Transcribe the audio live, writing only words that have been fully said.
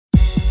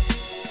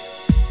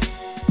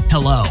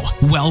Hello,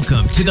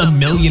 welcome to the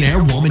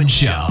Millionaire Woman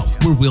Show,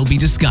 where we'll be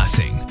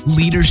discussing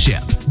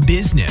leadership,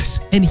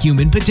 business, and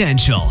human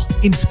potential,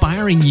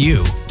 inspiring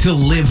you to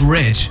live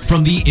rich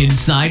from the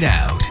inside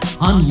out.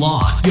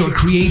 Unlock your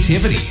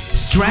creativity,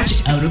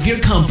 stretch out of your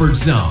comfort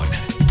zone,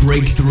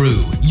 break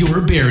through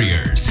your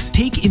barriers,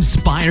 take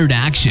inspired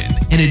action,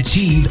 and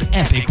achieve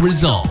epic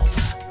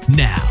results.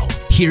 Now,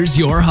 here's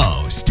your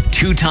host,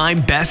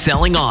 two-time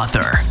best-selling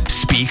author,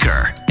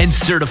 speaker, and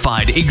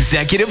certified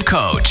executive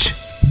coach,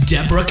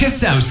 Deborah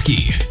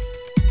Kasowski.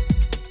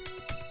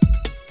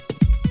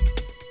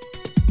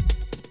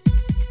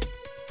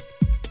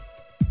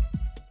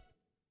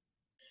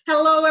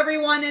 Hello,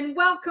 everyone, and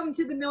welcome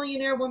to the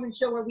Millionaire Woman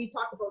Show, where we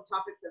talk about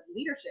topics of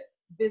leadership,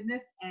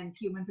 business, and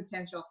human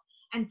potential.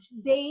 And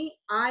today,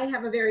 I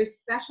have a very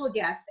special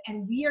guest,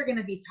 and we are going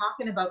to be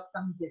talking about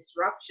some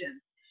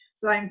disruption.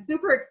 So I'm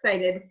super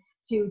excited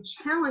to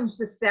challenge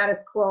the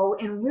status quo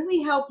and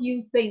really help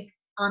you think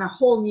on a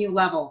whole new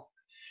level.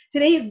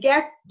 Today's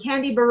guest,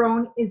 Candy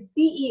Barone, is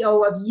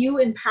CEO of You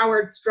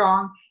Empowered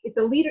Strong.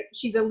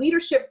 She's a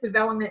leadership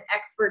development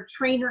expert,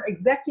 trainer,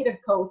 executive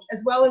coach,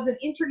 as well as an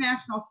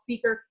international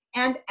speaker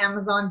and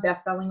Amazon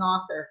bestselling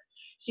author.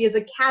 She is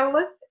a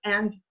catalyst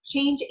and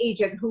change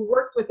agent who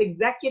works with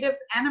executives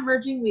and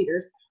emerging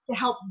leaders to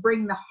help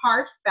bring the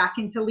heart back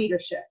into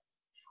leadership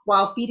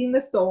while feeding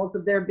the souls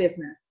of their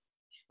business.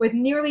 With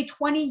nearly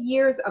 20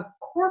 years of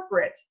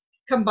corporate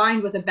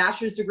combined with a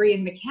bachelor's degree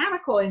in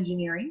mechanical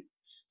engineering,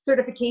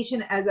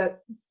 certification as a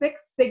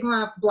Six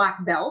Sigma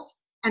Black Belt,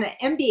 and an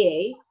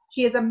MBA,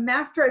 she is a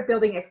master at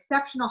building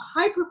exceptional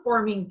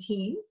high-performing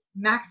teams,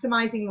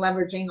 maximizing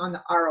leveraging on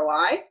the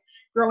ROI,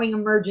 growing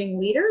emerging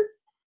leaders,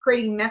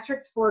 creating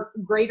metrics for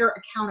greater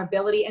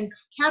accountability, and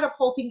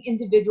catapulting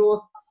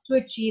individuals to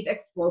achieve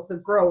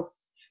explosive growth.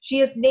 She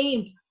is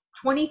named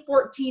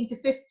 2014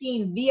 to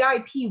 15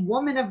 VIP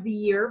Woman of the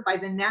Year by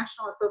the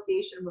National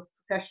Association of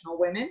Professional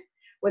Women,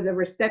 was a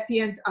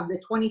recipient of the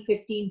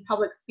 2015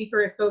 Public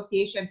Speaker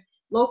Association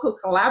Local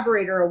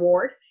Collaborator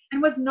Award, and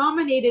was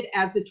nominated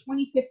as the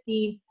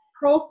 2015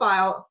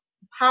 Profile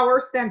Power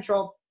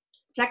Central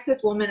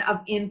Texas Woman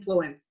of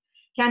Influence.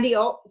 Candy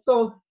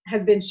also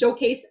has been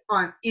showcased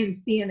in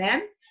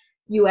CNN,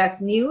 US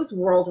News,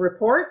 World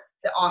Report,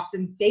 the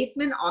Austin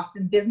Statesman,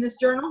 Austin Business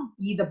Journal,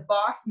 Be the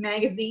Boss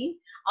Magazine,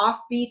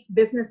 Offbeat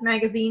Business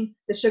Magazine,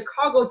 the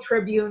Chicago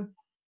Tribune,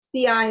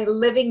 CI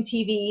Living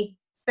TV,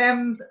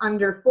 Femmes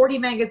Under 40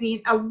 magazine,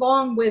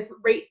 along with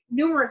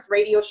numerous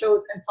radio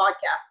shows and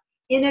podcasts.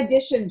 In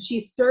addition,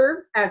 she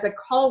serves as a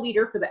call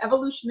leader for the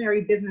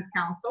Evolutionary Business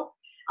Council,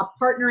 a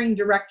partnering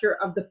director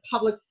of the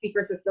Public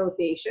Speakers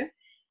Association,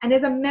 and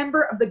is a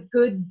member of the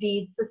Good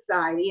Deeds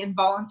Society and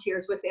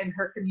volunteers within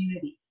her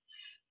community.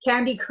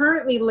 Candy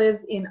currently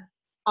lives in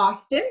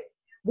Austin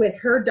with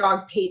her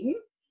dog Peyton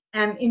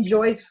and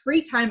enjoys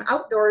free time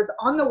outdoors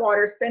on the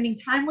water, spending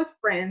time with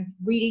friends,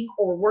 reading,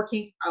 or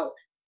working out.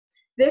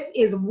 This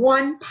is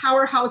one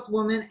powerhouse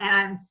woman, and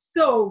I'm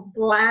so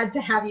glad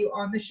to have you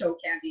on the show,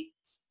 Candy.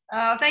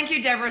 Oh, thank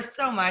you, Deborah,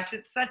 so much.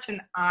 It's such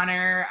an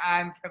honor.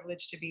 I'm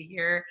privileged to be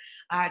here.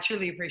 I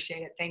truly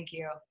appreciate it. Thank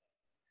you.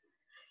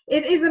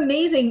 It is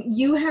amazing.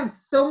 You have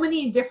so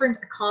many different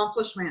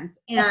accomplishments.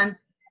 And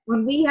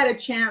when we had a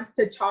chance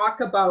to talk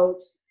about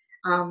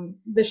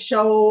the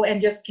show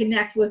and just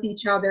connect with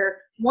each other,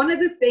 one of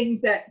the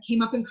things that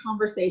came up in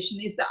conversation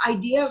is the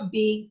idea of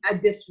being a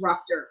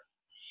disruptor.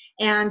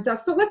 And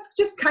so let's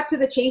just cut to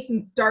the chase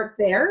and start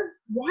there.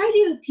 Why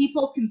do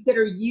people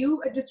consider you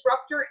a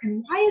disruptor,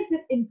 and why is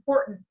it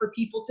important for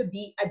people to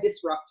be a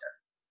disruptor?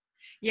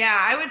 Yeah,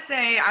 I would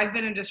say I've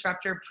been a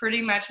disruptor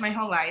pretty much my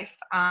whole life.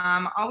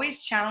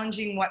 Always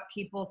challenging what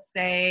people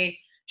say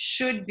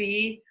should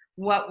be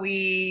what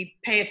we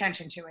pay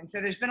attention to. And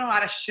so there's been a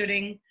lot of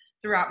shoulding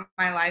throughout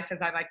my life, as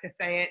I like to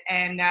say it,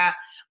 and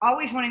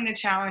always wanting to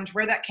challenge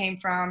where that came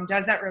from.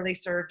 Does that really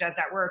serve? Does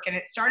that work? And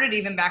it started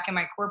even back in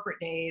my corporate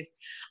days.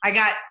 I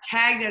got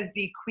tagged as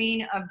the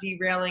queen of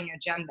derailing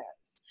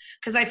agendas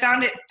because I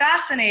found it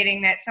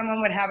fascinating that someone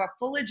would have a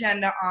full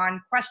agenda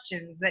on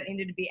questions that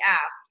needed to be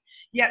asked,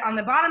 yet on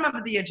the bottom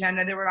of the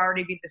agenda, there would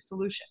already be the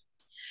solution.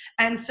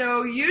 And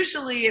so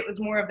usually it was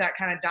more of that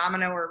kind of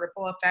domino or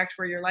ripple effect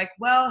where you're like,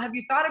 well, have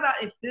you thought about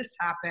if this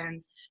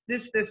happens,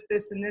 this,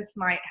 and this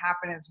might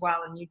happen as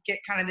well? And you get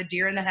kind of the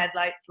deer in the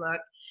headlights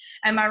look.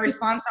 And my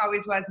response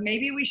always was,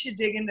 maybe we should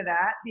dig into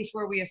that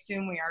before we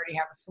assume we already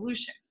have a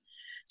solution.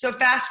 So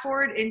fast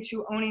forward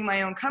into owning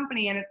my own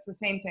company, and it's the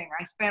same thing.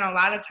 I spent a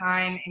lot of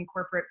time in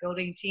corporate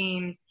building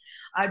teams,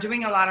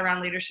 doing a lot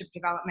around leadership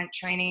development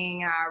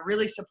training,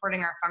 really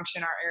supporting our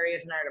function, our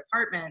areas, and our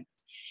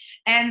departments,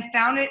 and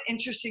found it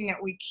interesting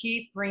that we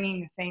keep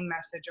bringing the same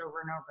message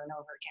over and over and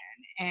over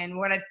again. And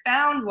what I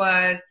found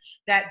was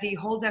that the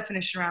whole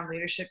definition around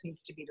leadership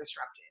needs to be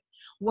disrupted.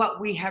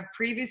 What we have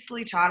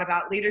previously taught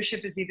about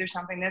leadership is either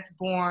something that's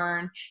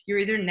born, you're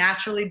either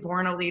naturally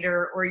born a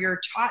leader, or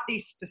you're taught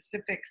these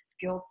specific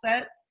skill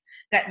sets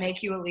that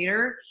make you a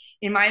leader.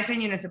 In my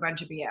opinion, is a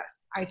bunch of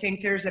BS. I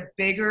think there's a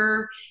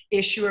bigger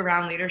issue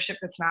around leadership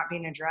that's not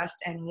being addressed.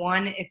 And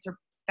one, it's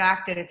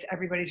fact that it's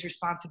everybody's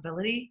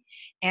responsibility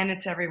and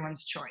it's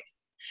everyone's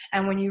choice.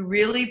 And when you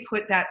really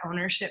put that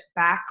ownership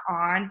back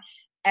on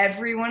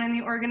everyone in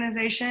the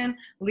organization,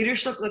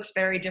 leadership looks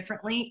very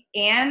differently,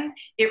 and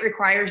it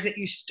requires that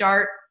you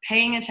start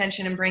paying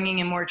attention and bringing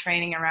in more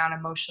training around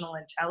emotional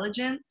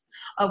intelligence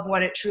of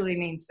what it truly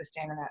means to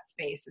stand in that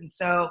space. And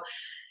so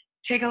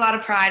take a lot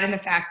of pride in the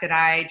fact that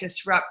I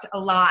disrupt a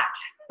lot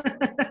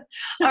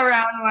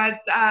around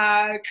what's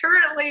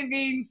currently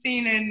being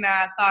seen and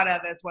thought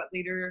of as what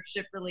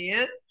leadership really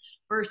is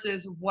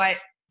versus what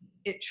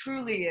it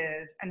truly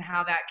is and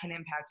how that can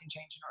impact and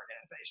change an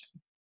organization.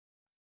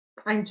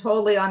 I'm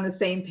totally on the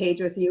same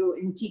page with you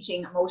in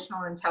teaching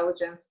emotional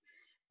intelligence,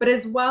 but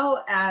as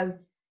well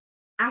as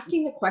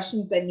asking the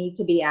questions that need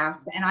to be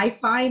asked. And I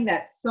find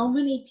that so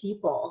many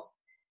people,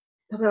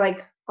 they'll be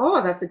like,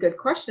 oh, that's a good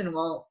question.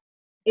 Well,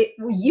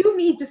 you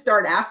need to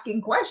start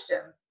asking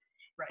questions.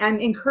 Right.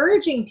 And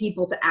encouraging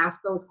people to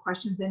ask those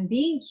questions and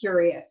being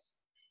curious.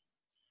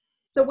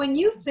 So when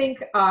you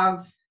think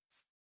of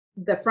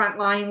the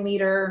frontline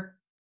leader,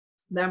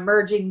 the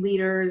emerging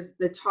leaders,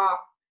 the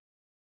top,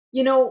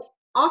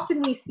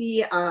 often we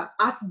see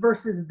us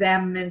versus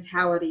them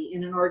mentality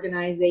in an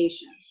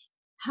organization.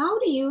 How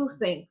do you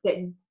think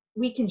that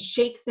we can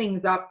shake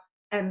things up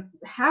and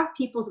have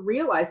people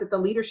realize that the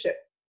leadership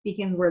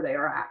begins where they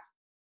are at?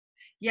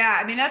 Yeah,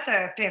 I mean, that's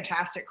a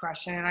fantastic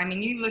question. And I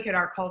mean, you look at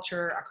our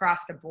culture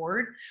across the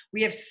board,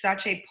 we have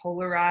such a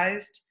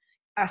polarized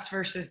us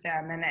versus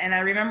them. And I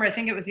remember, I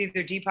think it was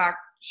either Deepak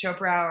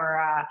Chopra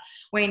or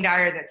Wayne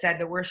Dyer that said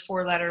the worst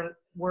 4-letter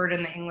word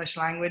in the English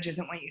language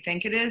isn't what you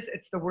think it is,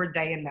 it's the word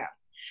they and them.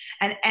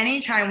 And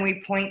anytime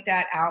we point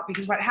that out,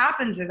 because what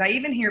happens is I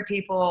even hear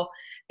people,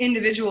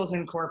 individuals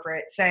in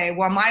corporate say,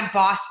 well, my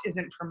boss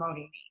isn't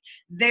promoting me.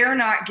 They're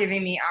not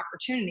giving me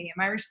opportunity. And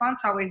my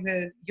response always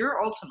is,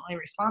 you're ultimately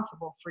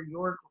responsible for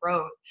your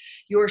growth.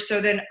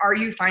 So then are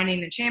you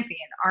finding a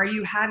champion? Are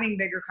you having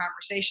bigger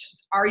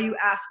conversations? Are you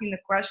asking the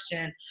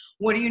question,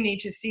 what do you need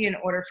to see in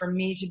order for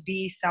me to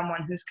be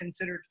someone who's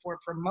considered for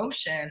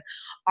promotion?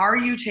 Are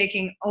you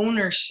taking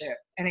ownership?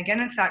 And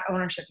again, it's that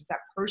ownership, it's that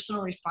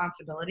personal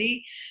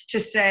responsibility to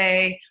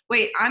say,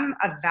 wait, I'm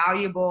a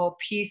valuable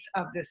piece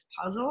of this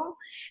puzzle.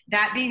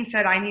 That being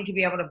said, I need to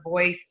be able to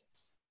voice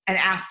and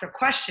ask the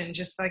question,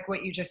 just like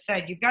what you just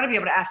said. You've got to be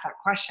able to ask that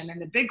question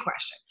and the big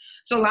question.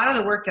 So a lot of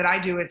the work that I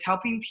do is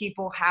helping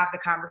people have the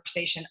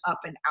conversation up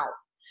and out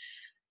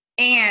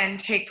and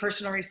take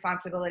personal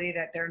responsibility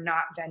that they're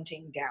not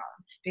venting down,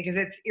 because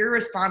it's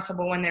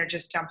irresponsible when they're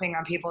just dumping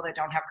on people that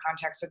don't have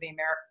context or the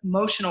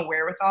emotional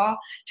wherewithal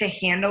to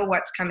handle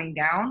what's coming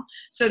down.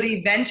 So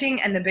the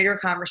venting and the bigger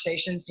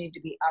conversations need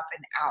to be up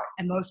and out.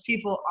 And most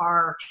people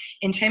are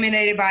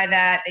intimidated by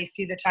that. They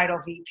see the title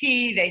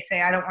VP. They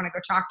say, I don't want to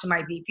go talk to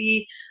my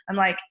VP. I'm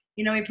like,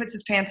 he puts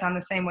his pants on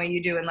the same way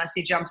you do, unless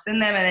he jumps in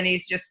them and then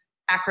he's just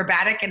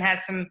acrobatic and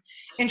has some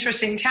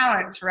interesting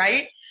talents,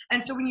 right?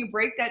 And so when you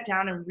break that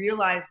down and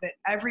realize that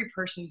every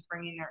person's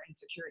bringing their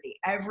insecurity,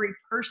 every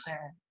person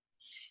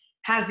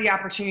has the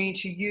opportunity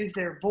to use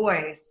their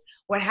voice,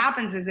 what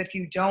happens is if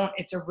you don't,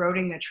 it's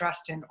eroding the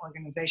trust in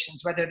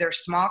organizations, whether they're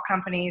small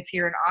companies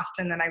here in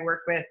Austin that I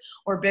work with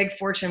or big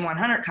Fortune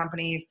 100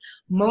 companies.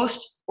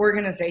 Most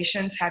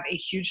organizations have a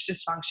huge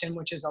dysfunction,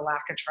 which is a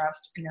lack of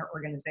trust in their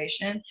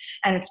organization.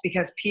 And it's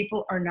because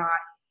people are not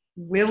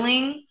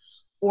willing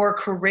or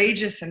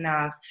courageous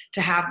enough to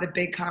have the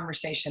big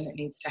conversation that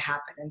needs to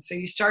happen. And so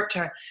you start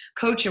to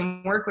coach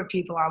and work with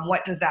people on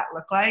what does that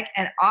look like.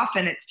 And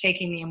often it's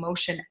taking the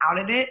emotion out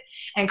of it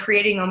and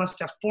creating almost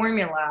a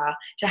formula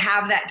to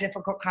have that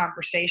difficult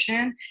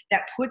conversation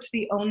that puts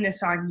the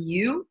onus on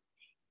you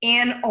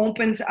and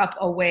opens up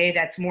a way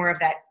that's more of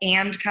that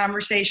and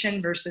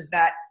conversation versus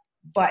that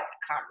but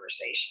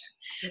conversation.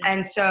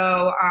 And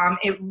so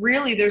it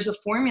really, there's a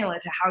formula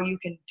to how you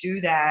can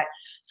do that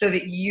so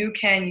that you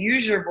can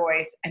use your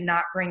voice and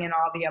not bring in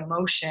all the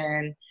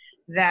emotion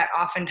that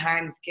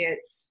oftentimes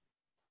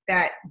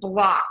that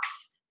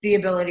blocks the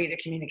ability to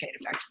communicate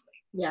effectively.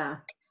 Yeah.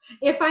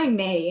 If I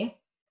may,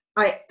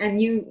 I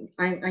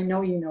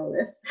know you know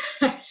this,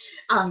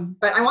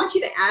 but I want you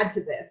to add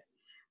to this.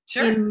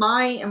 Sure. In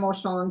my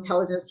emotional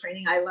intelligence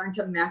training, I learned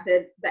a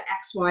method, the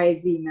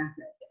XYZ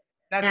method.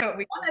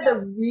 One of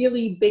the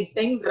really big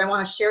things that I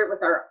want to share it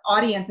with our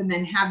audience and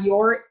then have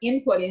your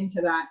input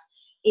into that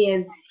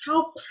is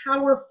how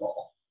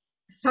powerful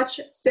such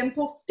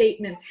simple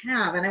statements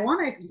have. And I want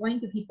to explain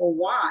to people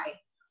why.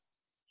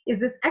 Is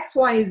this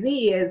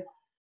XYZ is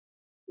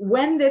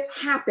when this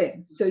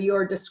happens. So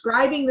you're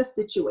describing the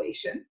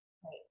situation.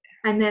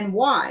 And then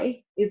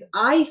Y is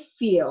I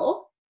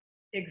feel.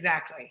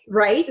 Exactly.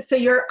 Right? So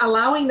you're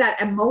allowing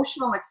that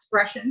emotional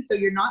expression. So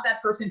you're not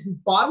that person who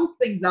bottles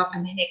things up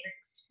and then it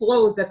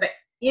explodes at the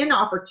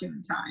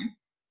inopportune time.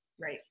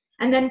 Right.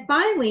 And then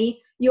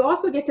finally, you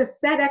also get to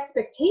set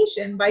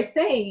expectation by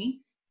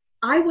saying,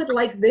 I would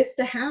like this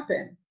to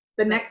happen,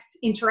 the next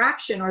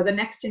interaction or the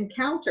next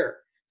encounter,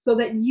 so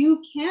that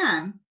you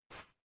can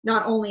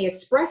not only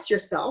express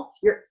yourself,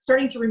 you're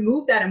starting to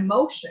remove that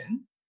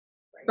emotion,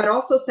 but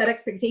also set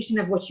expectation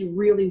of what you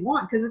really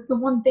want, because it's the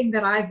one thing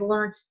that I've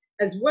learned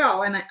as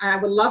well, and I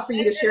would love for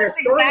you to share a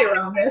story exactly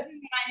around this,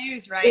 I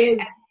use, right? is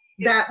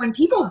that when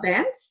people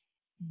vent,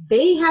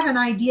 they have an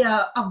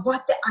idea of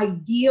what the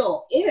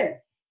ideal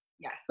is.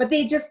 Yes. But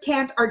they just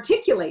can't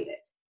articulate it.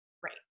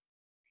 Right.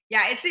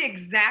 Yeah, it's the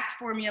exact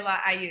formula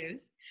I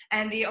use.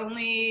 And the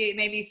only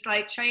maybe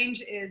slight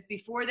change is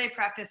before they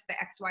preface the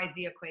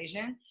XYZ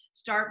equation,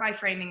 start by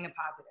framing the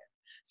positive.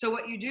 So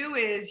what you do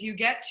is you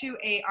get to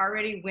a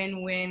already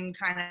win-win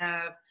kind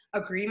of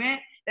agreement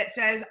that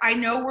says, I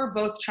know we're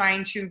both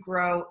trying to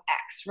grow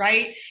X,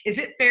 right? Is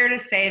it fair to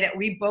say that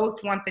we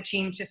both want the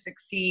team to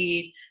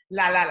succeed,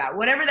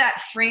 whatever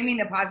that framing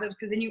the positive,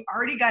 because then you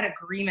already got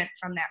agreement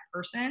from that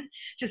person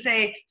to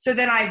say, so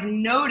then I've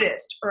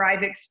noticed or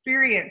I've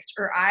experienced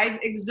or I've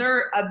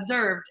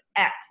observed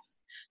X.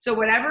 So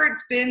whatever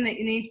it's been that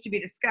needs to be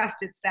discussed,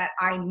 it's that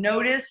I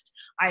noticed,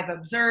 I've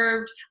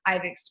observed,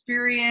 I've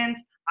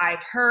experienced,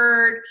 I've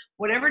heard,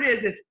 whatever it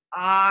is, it's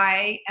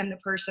I am the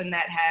person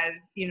that has,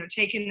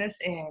 taken this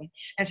in.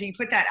 And so you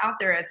put that out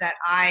there as that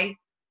I,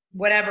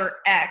 whatever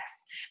X.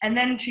 And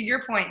then to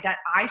your point, that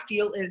I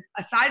feel is,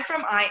 aside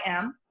from I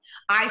am,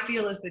 I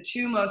feel is the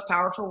two most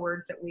powerful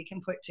words that we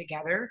can put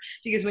together.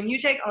 Because when you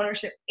take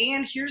ownership,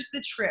 and here's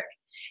the trick,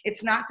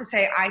 it's not to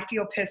say I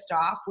feel pissed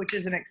off, which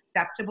is an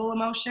acceptable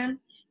emotion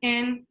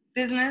in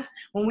business.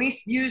 When we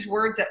use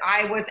words that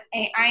I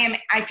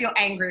feel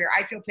angry or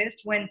I feel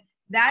pissed, when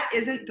that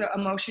isn't the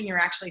emotion you're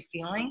actually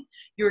feeling,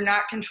 you're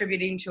not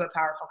contributing to a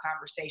powerful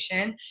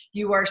conversation.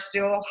 You are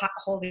still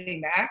holding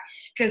back.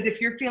 Because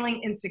if you're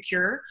feeling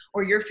insecure,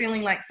 or you're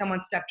feeling like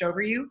someone stepped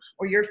over you,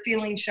 or you're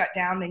feeling shut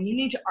down, then you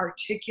need to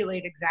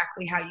articulate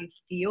exactly how you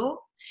feel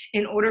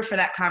in order for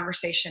that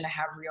conversation to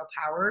have real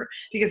power.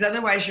 Because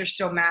otherwise you're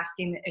still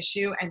masking the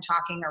issue and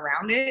talking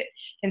around it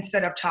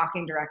instead of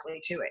talking directly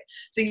to it.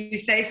 So you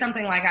say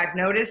something like, I've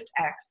noticed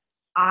X,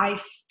 I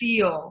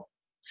feel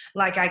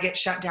like I get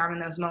shut down in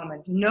those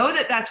moments. Know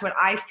that that's what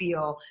I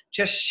feel,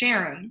 just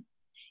sharing.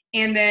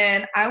 And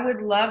then I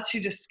would love to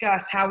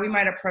discuss how we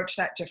might approach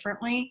that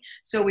differently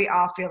so we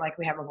all feel like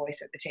we have a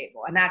voice at the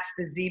table. And that's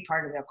the Z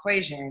part of the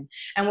equation.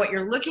 And what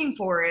you're looking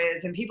for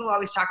is, and people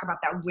always talk about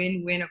that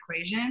win-win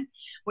equation,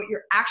 what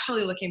you're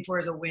actually looking for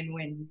is a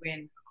win-win-win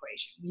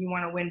equation. You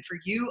want a win for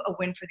you, a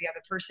win for the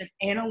other person,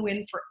 and a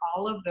win for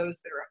all of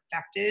those that are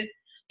affected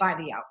by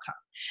the outcome.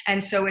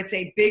 And so it's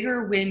a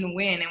bigger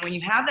win-win. And when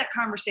you have that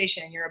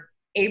conversation and you're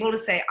able to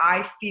say,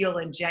 I feel,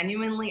 and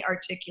genuinely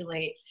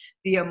articulate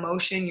the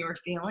emotion you're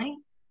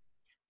feeling,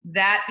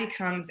 that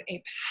becomes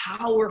a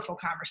powerful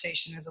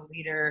conversation as a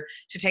leader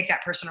to take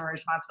that personal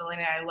responsibility.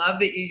 And I love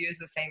that you use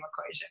the same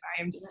equation.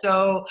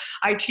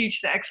 I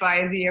teach the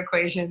XYZ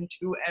equation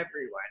to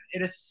everyone.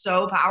 It is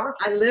so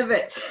powerful. I live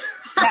it.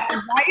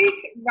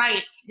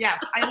 Right.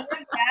 Yes. I live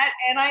that.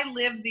 And I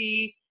live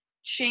the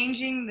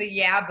changing the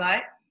yeah,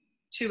 but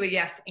to a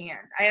yes, and.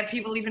 I have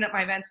people even at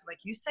my events like,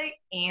 you say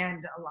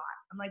and a lot.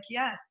 I'm like,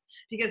 yes,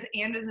 because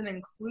and is an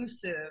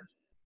inclusive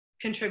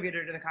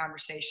contributor to the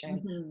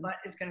conversation, but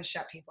is going to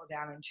shut people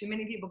down. And too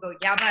many people go,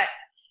 yeah, but,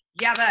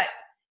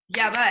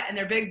 and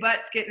their big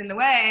butts get in the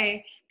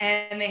way,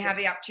 and they have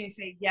the opportunity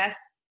to say, yes,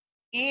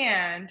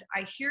 and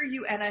I hear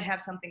you, and I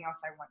have something else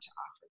I want to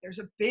offer. There's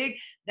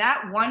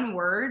that one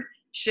word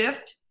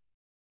shift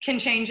can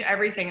change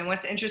everything. And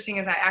what's interesting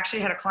is I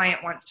actually had a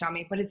client once tell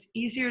me, but it's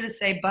easier to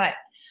say but.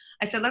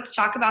 I said, let's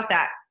talk about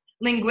that.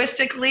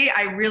 Linguistically,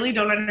 I really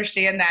don't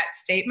understand that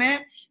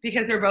statement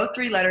because they're both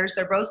 3 letters.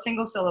 They're both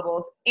single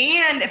syllables.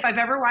 And if I've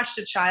ever watched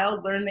a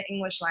child learn the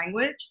English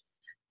language,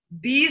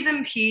 B's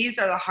and P's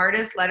are the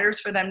hardest letters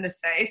for them to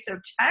say. So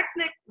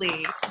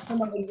technically,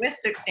 from a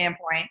linguistic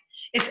standpoint,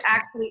 it's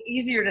actually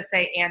easier to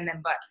say and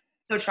than but.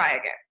 So try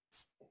again.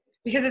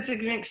 Because it's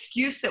an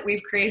excuse that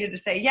we've created to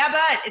say, yeah,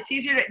 but it's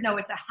easier to, no,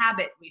 it's a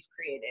habit we've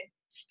created.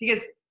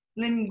 Because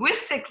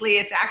linguistically,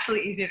 it's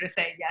actually easier to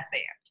say yes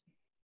and.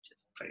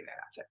 Just putting that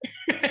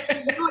out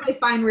there. You know what I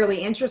find really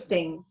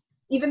interesting,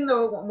 even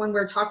though when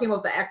we're talking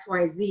about the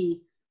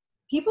XYZ,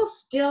 people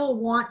still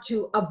want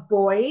to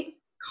avoid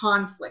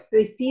conflict.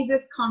 They see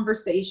this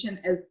conversation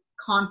as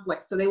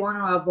conflict, so they want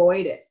to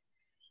avoid it.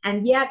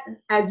 And yet,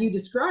 as you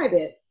describe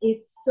it,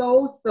 it's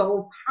so,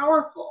 so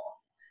powerful.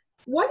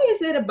 What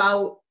is it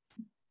about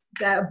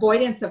the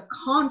avoidance of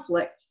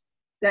conflict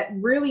that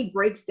really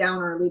breaks down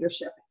our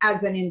leadership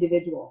as an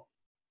individual?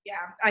 Yeah,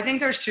 I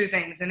think there's 2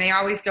 things, and they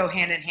always go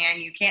hand in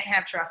hand. You can't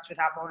have trust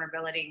without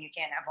vulnerability, and you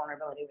can't have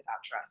vulnerability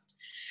without trust.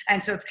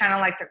 And so it's kind of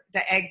like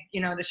the egg,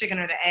 the chicken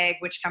or the egg,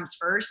 which comes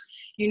first.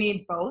 You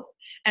need both.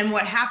 And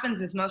what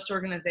happens is most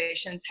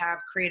organizations have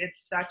created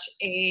such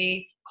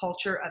a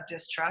culture of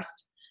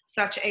distrust,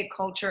 such a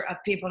culture of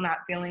people not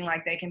feeling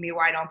like they can be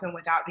wide open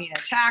without being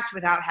attacked,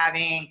 without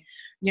having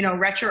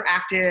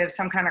retroactive,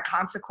 some kind of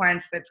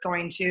consequence that's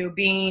going to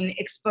being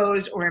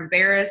exposed or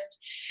embarrassed.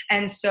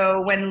 And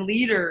so when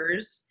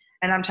leaders,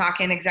 and I'm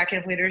talking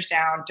executive leaders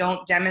down,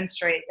 don't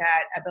demonstrate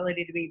that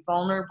ability to be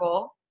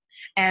vulnerable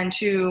and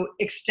to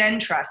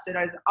extend trust. It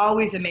has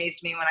always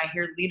amazed me when I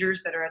hear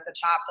leaders that are at the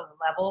top of the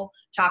level,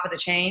 top of the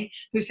chain,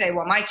 who say,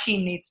 well, my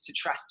team needs to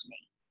trust me.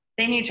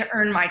 They need to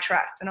earn my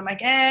trust. And I'm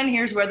like, and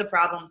here's where the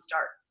problem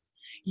starts.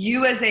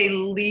 You as a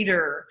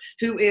leader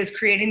who is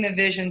creating the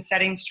vision,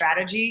 setting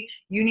strategy,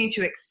 you need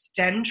to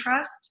extend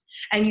trust,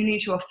 and you need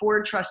to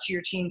afford trust to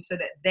your team so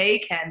that they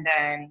can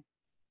then,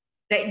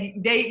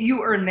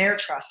 you earn their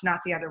trust,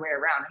 not the other way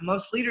around. And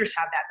most leaders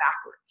have that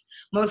backwards.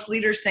 Most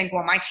leaders think,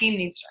 well, my team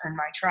needs to earn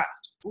my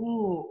trust.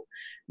 Ooh,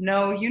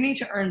 no, you need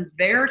to earn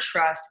their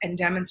trust and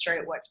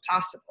demonstrate what's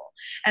possible.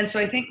 And so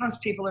I think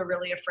most people are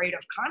really afraid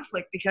of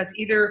conflict because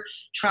either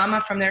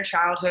trauma from their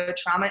childhood,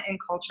 trauma in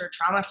culture,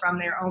 trauma from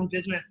their own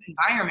business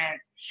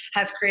environments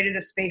has created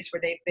a space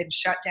where they've been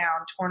shut down,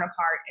 torn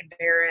apart,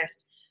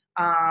 embarrassed,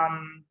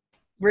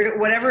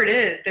 whatever it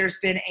is, there's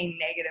been a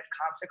negative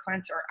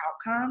consequence or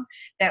outcome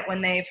that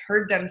when they've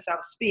heard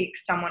themselves speak,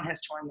 someone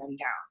has torn them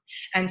down.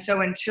 And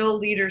so until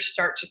leaders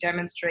start to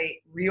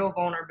demonstrate real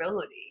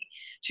vulnerability,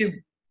 to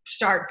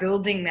start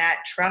building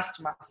that trust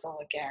muscle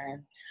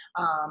again,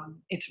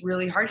 it's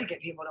really hard to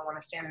get people to want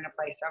to stand in a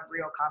place of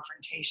real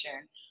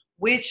confrontation,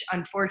 which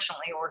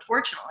unfortunately or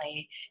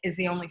fortunately is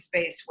the only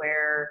space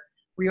where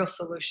real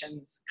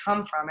solutions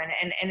come from.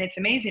 And it's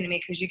amazing to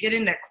me because you get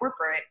into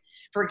corporate,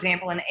 for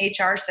example, and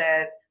HR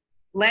says,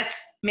 let's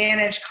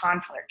manage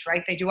conflict,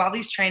 right? They do all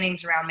these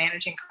trainings around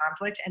managing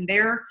conflict, and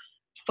their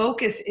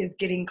focus is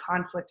getting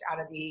conflict out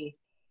of the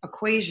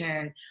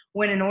equation,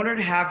 when in order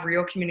to have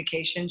real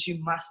communications,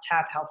 you must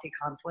have healthy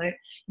conflict.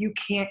 You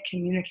can't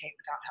communicate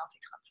without healthy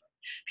conflict.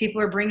 People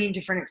are bringing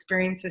different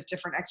experiences,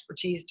 different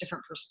expertise,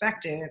 different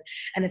perspective.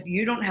 And if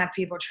you don't have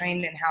people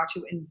trained in how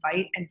to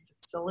invite and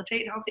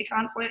facilitate healthy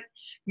conflict,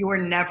 you are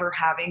never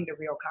having the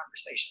real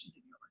conversations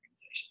in your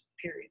organization,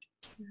 period.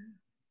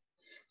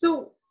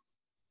 So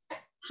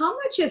how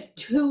much is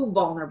too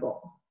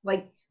vulnerable?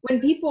 Like when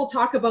people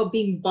talk about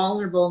being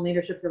vulnerable in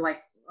leadership, they're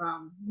like,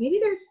 maybe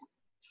there's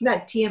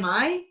that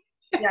TMI.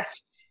 Yes.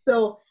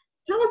 So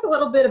tell us a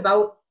little bit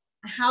about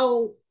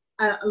how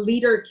a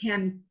leader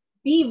can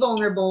be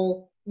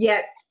vulnerable,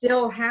 yet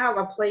still have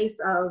a place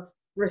of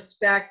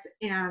respect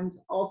and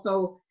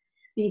also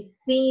be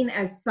seen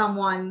as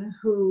someone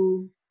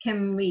who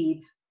can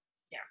lead.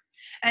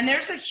 And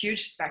there's a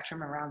huge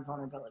spectrum around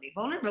vulnerability.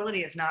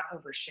 Vulnerability is not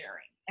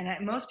oversharing.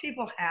 And most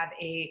people have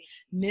a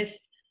myth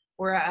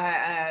or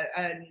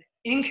an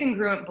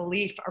incongruent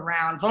belief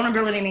around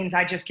vulnerability means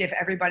I just give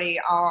everybody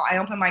I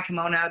open my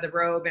kimono, the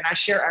robe, and I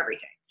share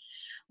everything.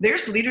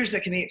 There's leaders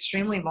that can be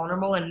extremely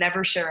vulnerable and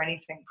never share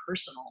anything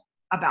personal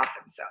about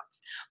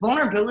themselves.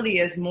 Vulnerability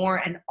is more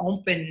an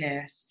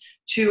openness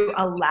to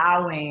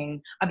allowing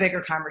a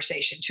bigger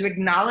conversation, to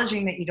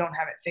acknowledging that you don't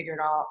have it figured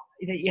out,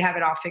 that you have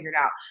it all figured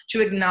out,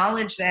 to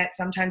acknowledge that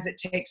sometimes it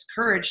takes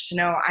courage to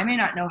know, I may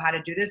not know how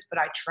to do this, but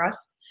I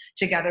trust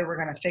together we're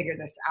going to figure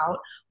this out.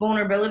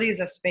 Vulnerability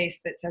is a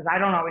space that says I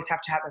don't always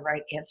have to have the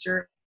right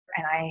answer,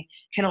 and I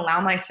can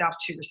allow myself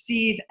to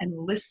receive and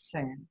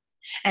listen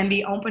and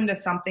be open to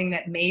something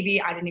that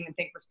maybe I didn't even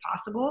think was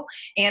possible.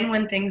 And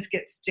when things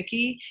get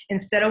sticky,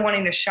 instead of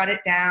wanting to shut it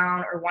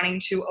down or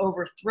wanting to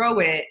overthrow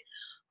it,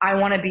 I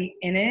want to be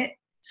in it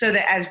so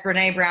that, as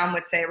Brene Brown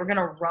would say, we're going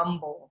to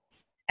rumble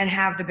and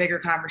have the bigger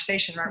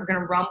conversation, right? We're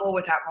going to rumble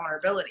without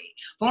vulnerability.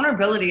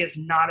 Vulnerability is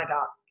not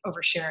about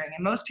oversharing.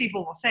 And most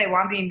people will say, well,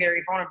 I'm being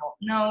very vulnerable.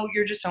 No,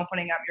 you're just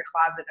opening up your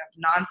closet of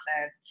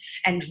nonsense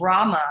and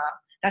drama.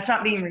 That's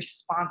not being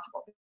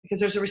responsible, because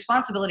there's a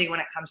responsibility when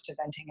it comes to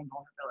venting and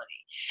vulnerability.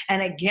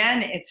 And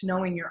again, it's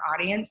knowing your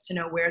audience to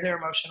know where their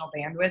emotional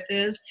bandwidth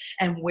is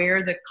and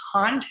where the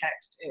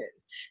context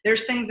is.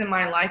 There's things in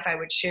my life I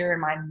would share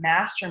in my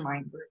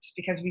mastermind groups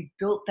because we've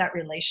built that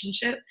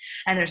relationship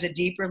and there's a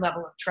deeper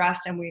level of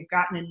trust and we've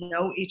gotten to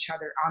know each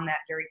other on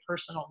that very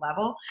personal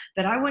level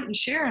that I wouldn't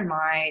share in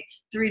my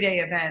 3-day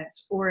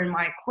events or in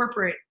my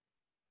corporate,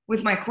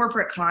 with my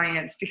corporate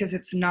clients, because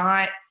it's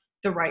not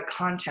the right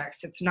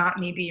context. It's not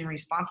me being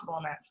responsible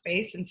in that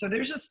space. And so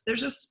there's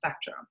a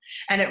spectrum,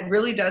 and it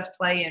really does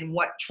play in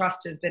what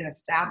trust has been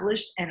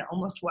established and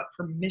almost what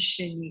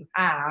permission you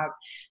have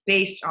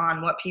based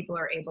on what people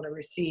are able to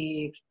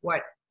receive,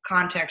 what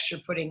context you're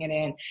putting it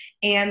in,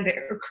 and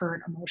their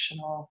current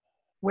emotional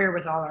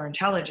wherewithal or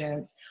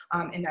intelligence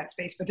in that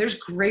space. But there's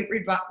great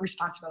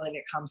responsibility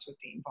that comes with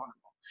being vulnerable.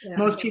 Yeah.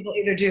 Most people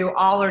either do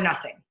all or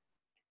nothing,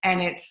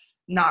 and it's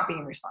not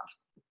being responsible.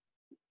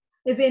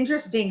 It's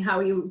interesting how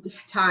you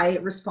tie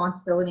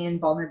responsibility and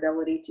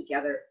vulnerability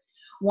together.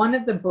 One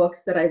of the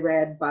books that I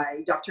read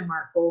by Dr.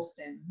 Mark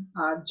Golston,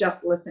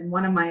 Just Listen,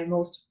 one of my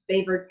most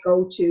favorite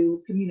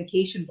go-to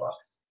communication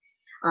books.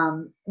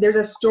 There's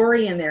a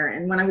story in there,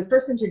 and when I was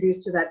first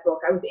introduced to that book,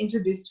 I was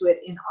introduced to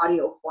it in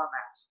audio format.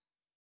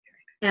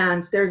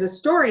 And there's a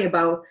story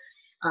about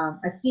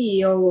a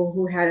CEO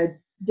who had a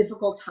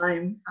difficult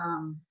time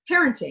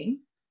parenting,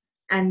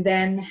 and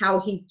then how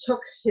he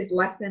took his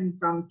lesson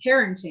from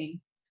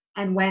parenting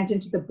and went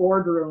into the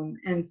boardroom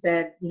and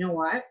said, you know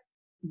what,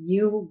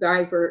 you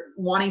guys were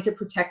wanting to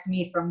protect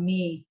me from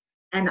me,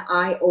 and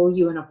I owe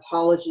you an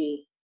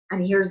apology.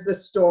 And here's the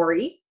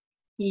story.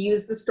 he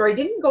used the story,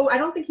 I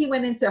don't think he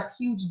went into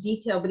huge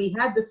detail, but he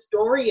had the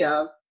story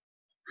of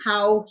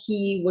how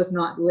he was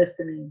not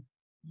listening.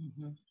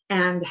 Mm-hmm.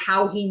 And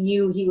how he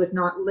knew he was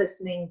not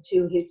listening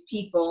to his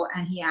people,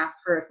 and he asked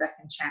for a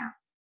second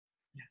chance.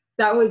 Yeah.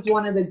 That was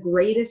one of the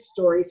greatest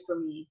stories for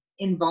me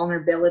in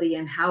vulnerability,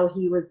 and how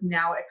he was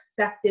now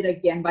accepted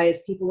again by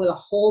his people with a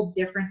whole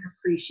different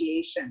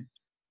appreciation.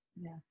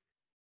 Yeah.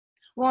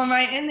 Well, and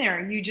right in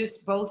there, you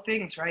just both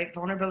things, right?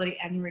 Vulnerability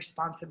and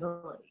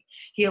responsibility.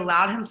 He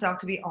allowed himself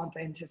to be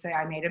open to say,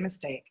 I made a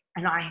mistake,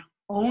 and I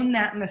own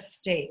that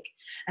mistake,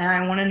 and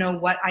I want to know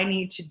what I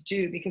need to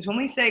do. Because when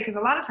we say, because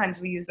a lot of times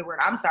we use the word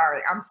I'm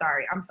sorry,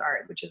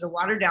 which is a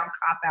watered down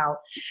cop out,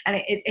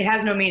 and it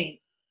has no meaning.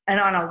 And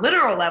on a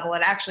literal level,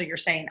 it actually, you're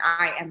saying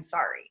I am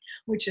sorry,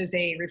 which is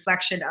a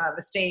reflection of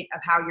a state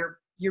of how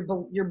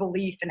your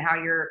belief and how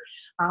you're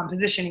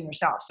positioning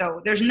yourself. So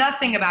there's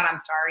nothing about I'm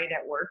sorry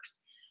that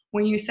works.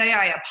 When you say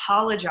I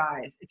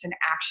apologize, it's an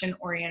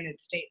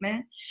action-oriented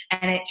statement,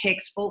 and it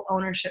takes full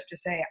ownership to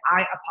say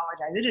I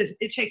apologize.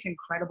 It takes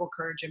incredible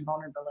courage and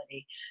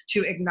vulnerability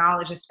to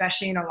acknowledge,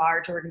 especially in a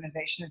large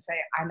organization, and say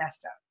I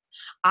messed up.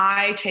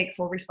 I take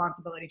full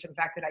responsibility for the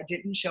fact that I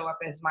didn't show up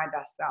as my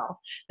best self,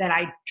 that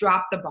I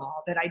dropped the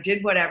ball, that I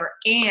did whatever,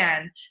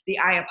 and the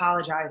I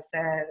apologize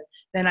says,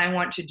 then I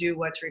want to do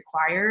what's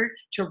required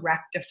to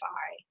rectify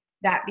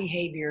that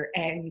behavior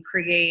and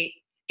create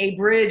a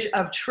bridge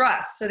of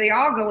trust. So they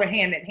all go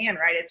hand in hand,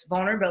 right? It's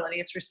vulnerability,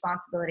 it's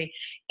responsibility.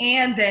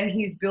 And then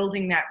he's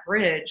building that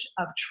bridge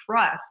of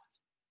trust,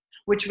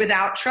 which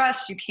without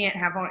trust, you can't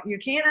have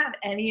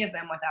any of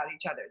them without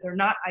each other. They're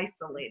not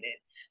isolated.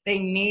 They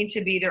need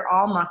to be, they're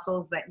all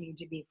muscles that need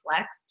to be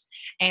flexed.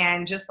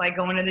 And just like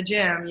going to the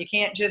gym, you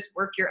can't just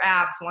work your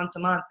abs once a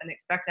month and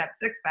expect to have a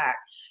six pack.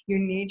 You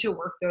need to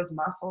work those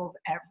muscles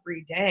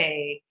every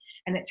day.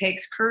 And it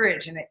takes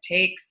courage, and it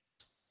takes,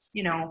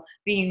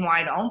 being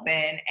wide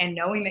open and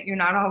knowing that you're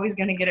not always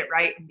going to get it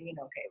right and being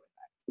okay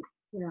with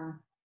that. Yeah.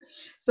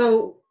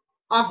 So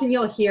often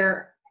you'll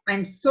hear,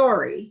 I'm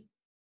sorry,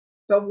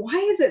 but why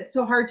is it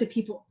so hard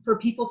for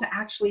people to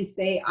actually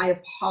say, I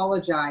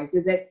apologize?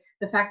 Is it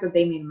the fact that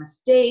they made a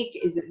mistake?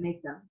 Is it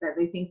that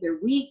they think they're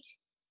weak?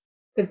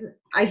 Because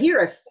I hear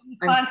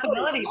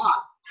responsibility.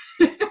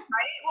 Right?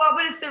 Well,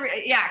 but it's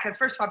because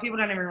first of all, people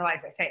don't even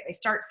realize they say it. They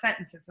start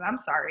sentences with, I'm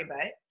sorry,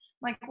 but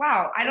like,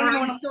 wow, I don't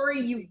know. I'm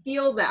sorry you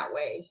feel that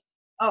way.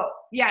 Oh,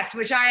 yes,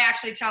 which I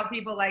actually tell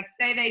people, like,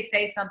 they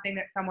say something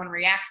that someone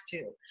reacts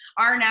to.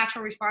 Our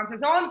natural response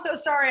is, oh, I'm so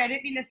sorry, I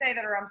didn't mean to say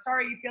that, or I'm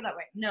sorry you feel that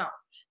way. No,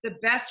 the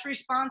best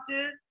response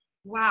is,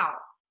 wow,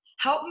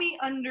 help me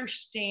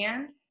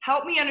understand.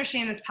 Help me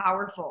understand is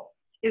powerful,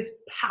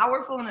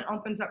 and it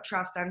opens up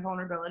trust and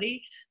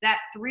vulnerability.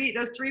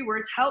 Those three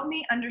words, help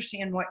me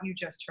understand what you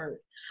just heard.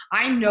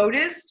 I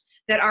noticed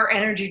that our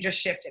energy just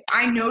shifted.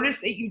 I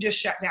noticed that you just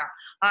shut down.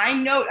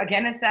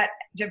 Again, it's that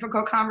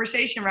difficult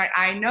conversation, right?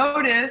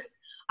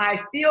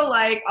 I feel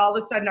like all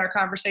of a sudden our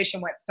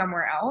conversation went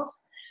somewhere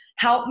else.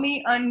 Help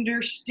me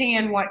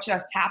understand what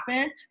just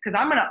happened, because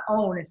I'm going to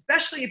own,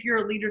 especially if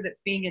you're a leader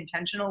that's being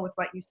intentional with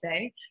what you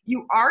say,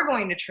 you are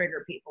going to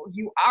trigger people.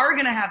 You are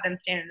going to have them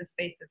stand in a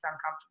space that's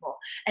uncomfortable.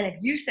 And if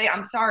you say,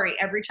 I'm sorry,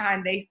 every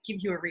time they give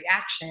you a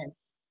reaction,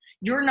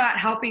 you're not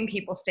helping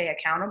people stay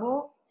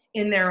accountable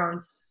in their own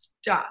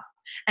stuff.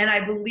 And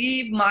I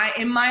believe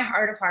in my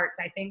heart of hearts,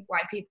 I think why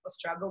people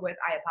struggle with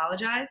I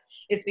apologize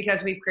is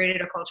because we've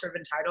created a culture of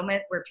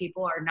entitlement where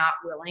people are not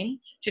willing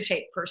to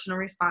take personal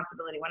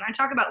responsibility. When I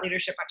talk about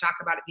leadership, I talk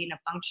about it being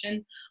a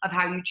function of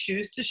how you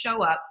choose to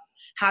show up,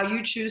 how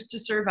you choose to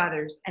serve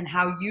others, and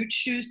how you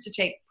choose to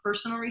take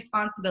personal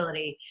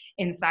responsibility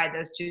inside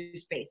those two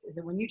spaces.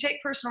 And when you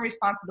take personal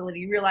responsibility,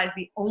 you realize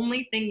the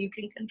only thing you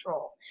can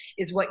control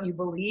is what you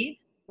believe,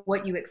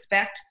 what you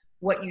expect,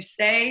 what you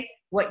say,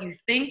 what you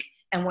think,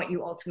 and what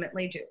you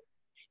ultimately do.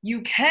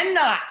 You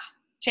cannot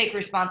take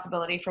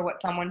responsibility for what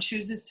someone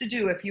chooses to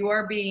do if you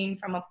are being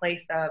from a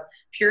place of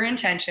pure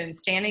intention,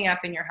 standing up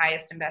in your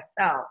highest and best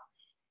self.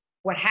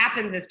 What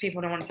happens is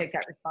people don't want to take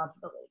that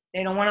responsibility.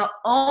 They don't want to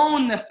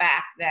own the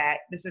fact that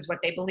this is what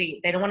they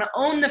believe. They don't want to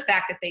own the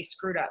fact that they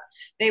screwed up.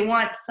 They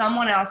want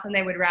someone else, and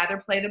they would rather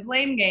play the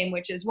blame game,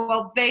 which is,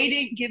 well, they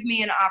didn't give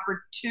me an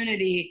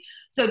opportunity,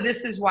 so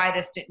this is why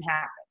this didn't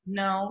happen.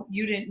 No,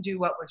 you didn't do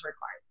what was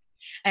required.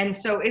 And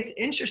so it's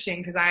interesting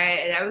because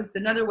that was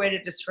another way to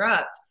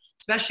disrupt,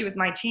 especially with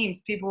my teams.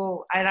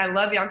 People, and I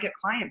love y'all get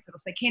clients that'll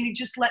say, Candy,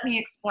 just let me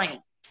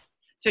explain.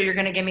 So you're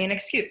going to give me an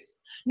excuse.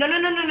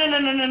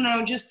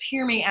 No, just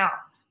hear me out.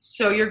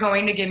 So you're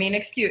going to give me an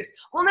excuse.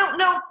 Well,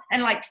 no.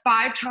 And like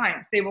 5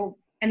 times they'll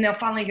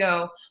finally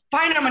go,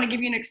 fine, I'm going to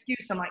give you an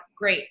excuse. I'm like,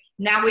 great.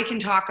 Now we can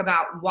talk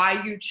about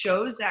why you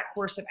chose that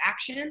course of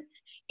action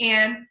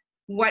and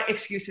what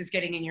excuse is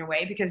getting in your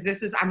way, because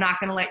I'm not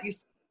going to let you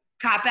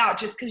cop out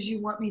just because you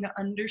want me to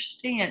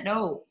understand.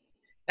 No,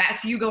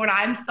 that's you going,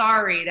 I'm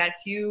sorry.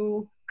 That's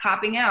you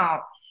copping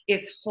out.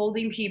 It's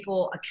holding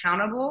people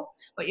accountable,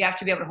 but you have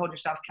to be able to hold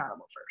yourself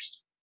accountable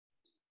first.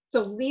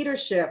 So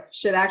leadership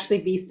should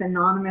actually be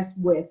synonymous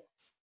with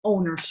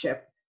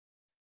ownership.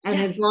 And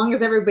Yes. as long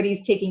as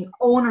everybody's taking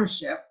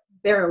ownership,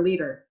 they're a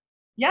leader.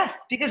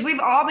 Yes, because we've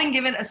all been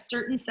given a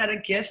certain set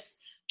of gifts,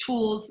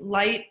 tools,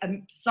 light,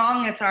 a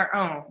song that's our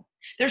own.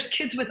 There's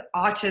kids with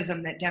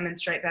autism that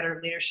demonstrate better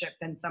leadership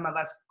than some of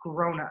us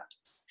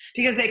grown-ups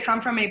because they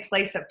come from a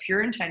place of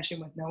pure intention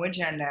with no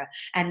agenda,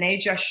 and they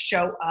just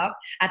show up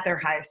at their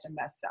highest and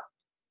best self.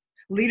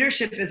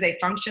 Leadership is a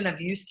function of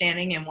you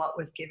standing in what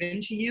was given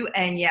to you,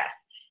 and yes,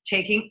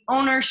 taking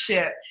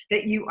ownership,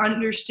 that you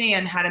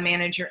understand how to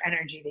manage your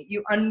energy, that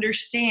you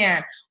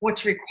understand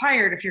what's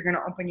required if you're going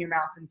to open your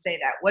mouth and say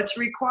that, what's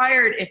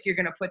required if you're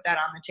going to put that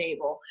on the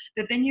table,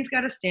 that then you've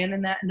got to stand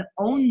in that and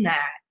own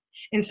that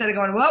instead of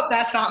going, well,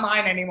 that's not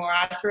mine anymore.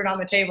 I threw it on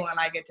the table and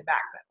I get to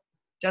backpedal.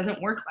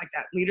 Doesn't work like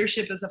that.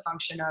 Leadership is a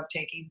function of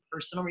taking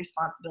personal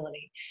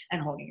responsibility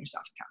and holding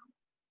yourself accountable.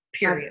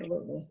 Period.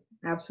 Absolutely.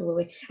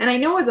 Absolutely. And I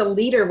know as a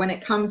leader, when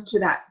it comes to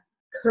that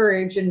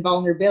courage and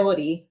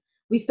vulnerability,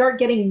 we start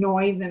getting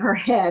noise in our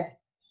head.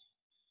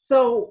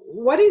 So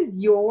what is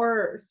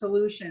your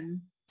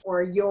solution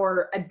or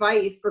your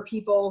advice for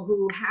people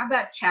who have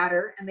that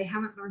chatter and they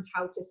haven't learned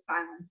how to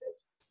silence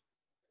it?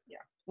 Yeah.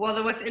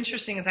 Well, what's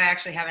interesting is I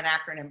actually have an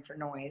acronym for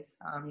noise.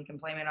 You can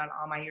blame it on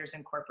all my years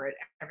in corporate.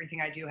 Everything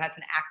I do has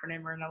an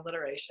acronym or an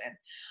alliteration.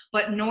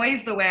 But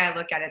noise, the way I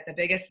look at it, the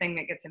biggest thing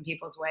that gets in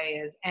people's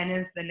way is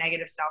the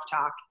negative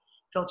self-talk,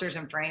 filters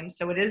and frames.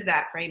 So it is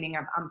that framing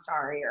of I'm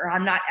sorry, or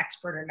I'm not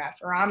expert enough,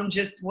 or I'm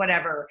just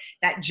whatever,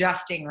 that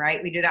justing,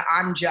 right? We do that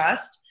I'm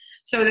just.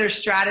 So there's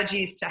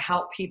strategies to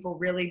help people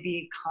really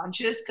be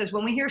conscious, because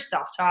when we hear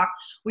self-talk,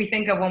 we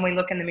think of when we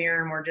look in the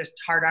mirror and we're just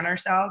hard on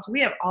ourselves.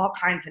 We have all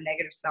kinds of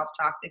negative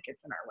self-talk that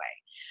gets in our way.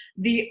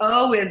 The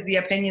O is the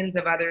opinions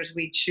of others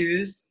we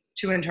choose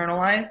to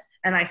internalize.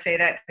 And I say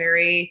that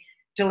very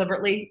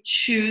deliberately,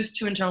 choose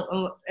to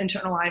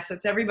internalize. So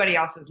it's everybody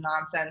else's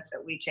nonsense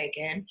that we take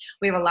in.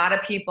 We have a lot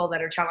of people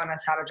that are telling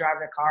us how to drive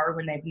the car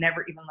when they've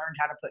never even learned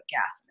how to put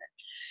gas in it.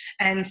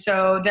 And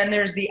so then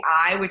there's the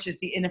I, which is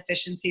the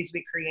inefficiencies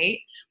we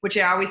create, which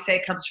I always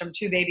say comes from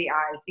two baby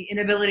I's: the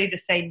inability to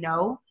say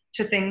no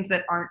to things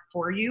that aren't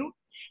for you,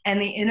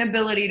 and the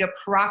inability to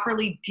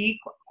properly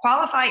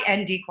qualify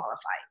and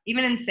dequalify.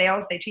 Even in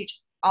sales, they teach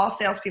all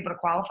salespeople to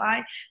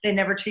qualify. They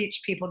never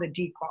teach people to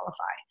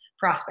dequalify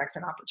prospects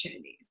and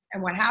opportunities.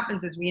 And what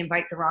happens is we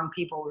invite the wrong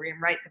people, we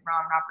invite the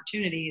wrong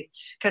opportunities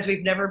because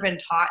we've never been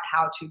taught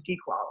how to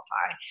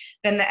dequalify.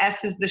 Then the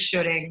S is the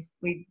shoulding.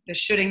 The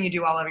shoulding you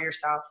do all over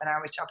yourself. And I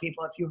always tell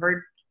people, if you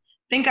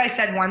think I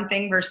said one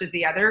thing versus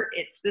the other,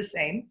 it's the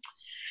same.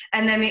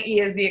 And then the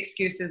E is the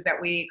excuses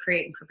that we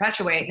create and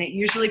perpetuate. And it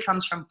usually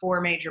comes from four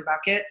major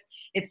buckets.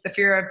 It's the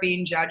fear of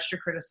being judged or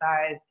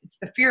criticized. It's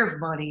the fear of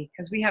money,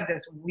 because we have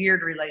this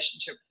weird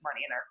relationship with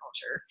money in our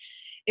culture.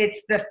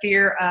 It's the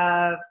fear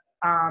of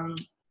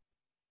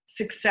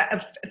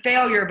success,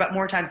 failure, but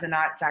more times than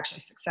not, it's actually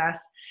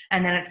success.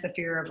 And then it's the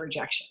fear of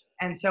rejection.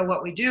 And so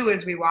what we do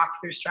is we walk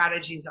through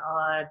strategies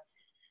on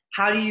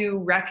how do you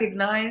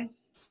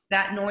recognize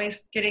that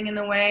noise getting in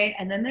the way.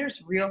 And then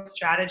there's real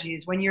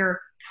strategies. When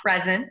you're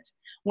present,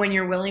 when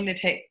you're willing to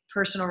take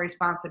personal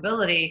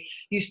responsibility,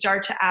 you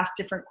start to ask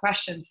different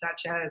questions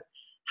such as,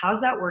 how's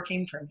that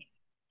working for me?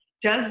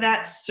 Does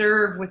that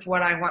serve with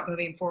what I want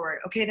moving forward?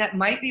 Okay, that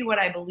might be what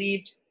I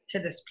believed to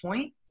this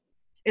point.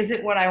 Is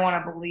it what I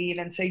want to believe?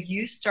 And so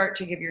you start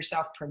to give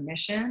yourself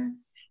permission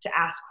to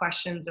ask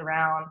questions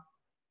around,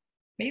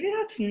 maybe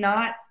that's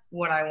not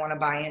what I want to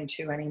buy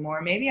into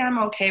anymore. Maybe I'm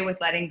okay with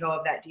letting go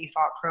of that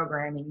default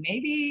programming.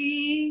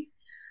 Maybe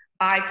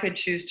I could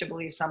choose to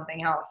believe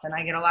something else. And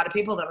I get a lot of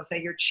people that will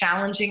say, you're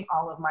challenging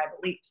all of my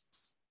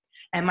beliefs.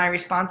 And my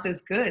response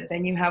is, good.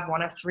 Then you have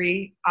one of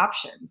three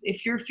options.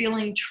 If you're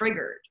feeling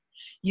triggered,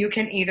 you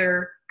can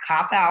either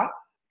cop out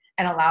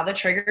and allow the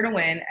trigger to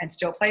win and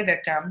still play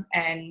victim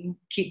and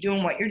keep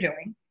doing what you're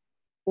doing.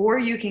 Or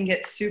you can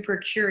get super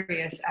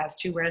curious as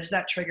to where's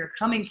that trigger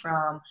coming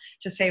from,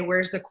 to say,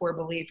 where's the core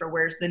belief or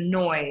where's the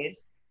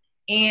noise?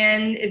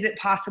 And is it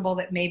possible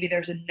that maybe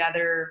there's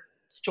another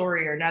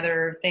story or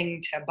another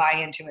thing to buy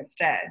into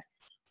instead?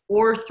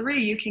 Or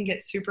three, you can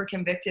get super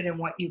convicted in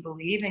what you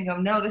believe and go,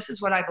 no, this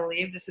is what I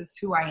believe. This is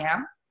who I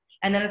am.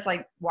 And then it's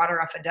like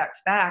water off a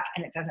duck's back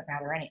and it doesn't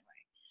matter anyway.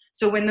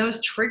 So when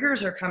those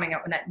triggers are coming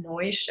up, when that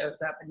noise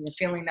shows up and you're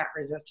feeling that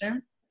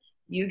resistance,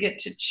 you get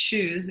to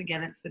choose.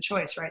 Again, it's the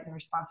choice, right? And the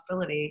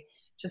responsibility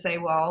to say,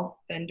 well,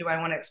 then do I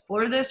want to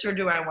explore this or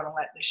do I want to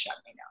let this shut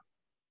me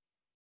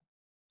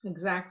down?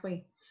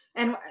 Exactly.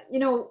 And,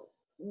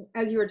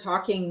 as you were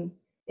talking,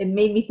 it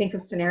made me think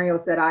of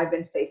scenarios that I've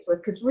been faced with,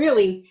 because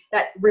really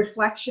that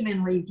reflection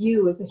and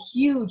review is a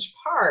huge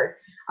part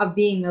of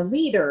being a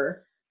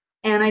leader.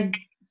 And I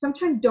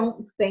sometimes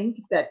don't think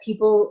that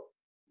people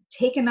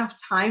take enough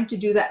time to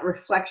do that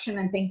reflection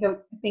and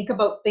think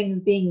about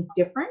things being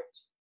different.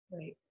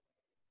 Right.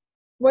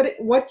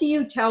 What do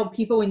you tell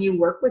people when you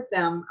work with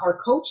them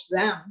or coach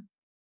them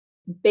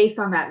based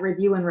on that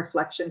review and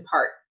reflection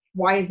part?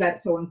 Why is that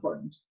so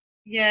important?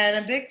 Yeah,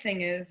 and a big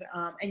thing is,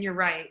 and you're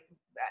right,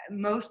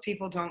 most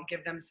people don't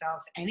give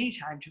themselves any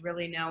time to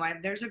really know.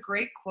 There's a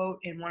great quote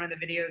in one of the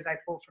videos I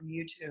pull from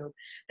YouTube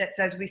that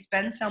says, we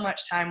spend so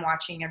much time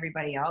watching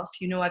everybody else,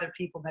 you know other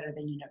people better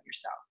than you know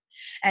yourself.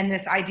 And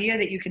this idea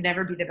that you can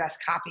never be the best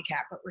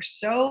copycat, but we're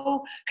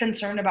so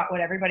concerned about what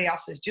everybody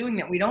else is doing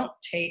that we don't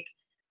take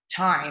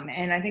time.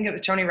 And I think it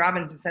was Tony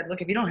Robbins that said,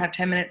 look, if you don't have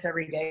 10 minutes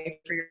every day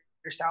for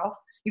yourself,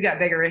 you got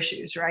bigger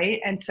issues, right?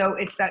 And so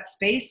it's that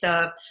space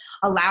of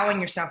allowing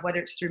yourself, whether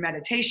it's through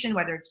meditation,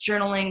 whether it's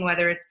journaling,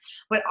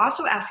 but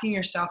also asking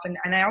yourself, and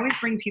I always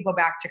bring people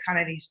back to kind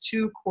of these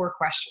two core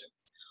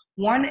questions.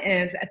 One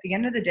is, at the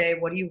end of the day,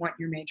 what do you want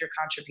your major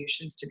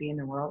contributions to be in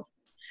the world?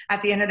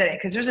 At the end of the day,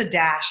 because there's a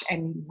dash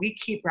and we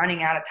keep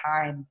running out of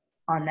time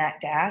on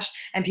that dash,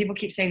 and people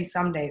keep saying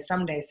someday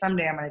I'm going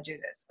to do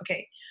this.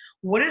 Okay,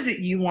 what is it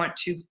you want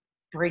to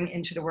bring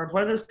into the world?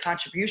 What are those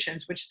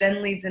contributions? Which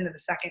then leads into the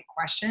second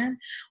question,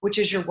 which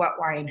is your what,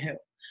 why, and who.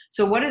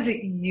 So what is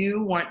it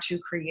you want to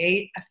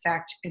create,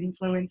 affect,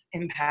 influence,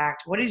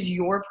 impact? What is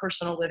your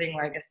personal living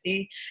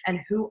legacy? And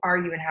who are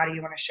you and how do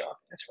you want to show up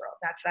in this world?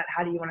 That's that,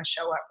 how do you want to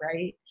show up,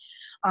 right?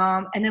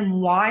 And then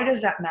why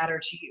does that matter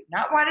to you?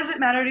 Not why does it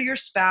matter to your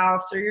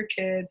spouse or your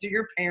kids or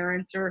your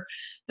parents or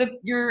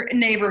your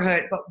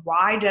neighborhood, but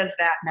why does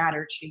that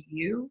matter to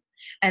you?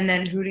 And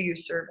then who do you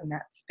serve in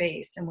that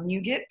space? And when you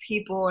get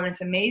people, and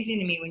it's amazing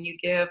to me when you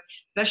give,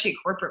 especially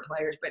corporate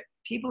players, but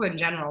people in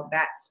general,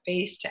 that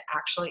space to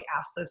actually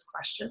ask those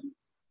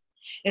questions,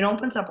 it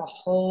opens up a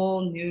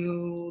whole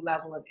new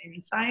level of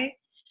insight.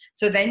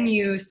 So then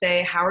you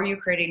say, how are you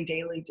creating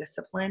daily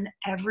discipline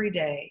every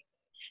day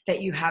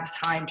that you have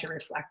time to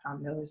reflect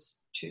on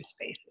those two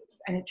spaces?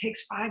 And it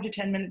takes 5 to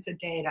 10 minutes a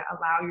day to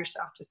allow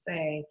yourself to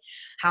say,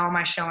 how am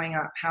I showing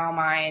up? How am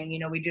I?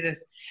 And, we do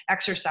this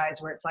exercise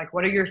where it's like,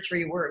 what are your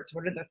 3 words?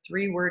 What are the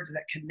 3 words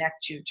that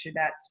connect you to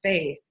that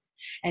space?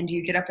 And do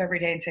you get up every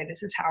day and say,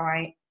 this is how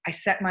I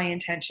set my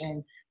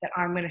intention that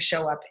I'm going to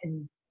show up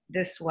in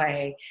this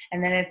way?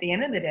 And then at the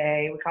end of the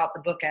day, we call it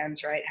the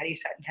bookends, right? How do you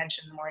set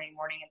intention in the morning,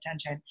 morning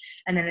intention?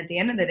 And then at the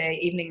end of the day,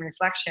 evening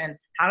reflection,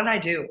 how did I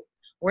do?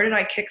 Where did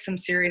I kick some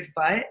serious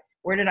butt?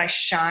 Where did I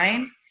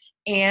shine?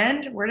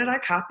 And where did I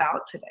cop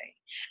out today?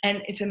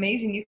 And it's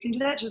amazing. You can do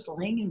that just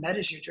laying in bed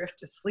as you drift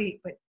to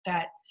sleep. But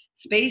that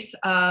space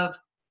of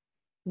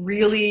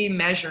really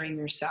measuring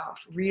yourself,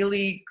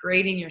 really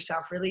grading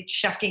yourself, really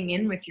checking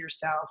in with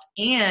yourself,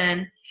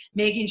 and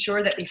making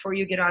sure that before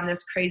you get on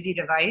this crazy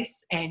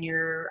device and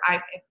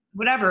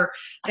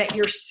that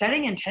you're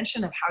setting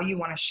intention of how you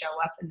want to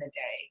show up in the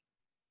day.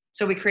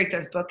 So we create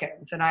those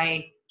bookends, and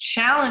I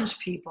challenge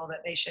people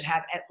that they should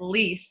have at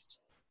least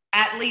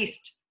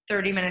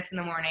 30 minutes in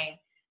the morning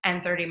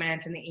and 30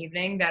 minutes in the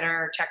evening that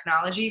are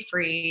technology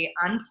free,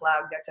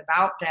 unplugged, that's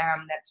about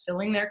them, that's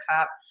filling their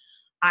cup.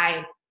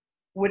 I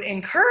would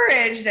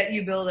encourage that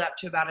you build up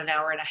to about an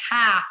hour and a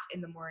half in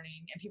the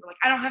morning. And people are like,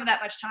 I don't have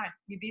that much time.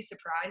 You'd be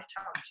surprised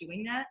how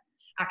doing that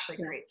actually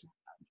creates more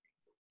time.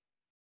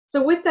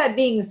 So with that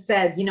being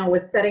said,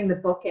 with setting the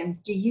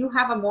bookends, do you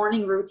have a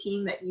morning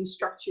routine that you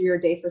structure your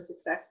day for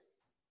success?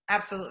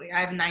 Absolutely. I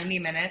have 90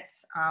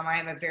 minutes. I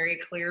have a very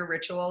clear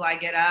ritual. I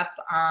get up.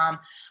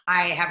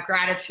 I have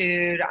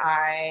gratitude.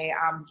 I,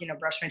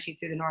 brush my teeth,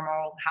 through the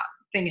normal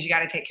things you got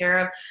to take care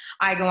of.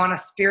 I go on a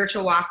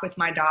spiritual walk with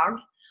my dog.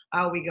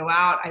 We go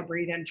out. I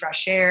breathe in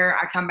fresh air.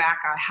 I come back.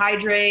 I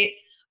hydrate.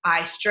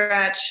 I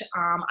stretch.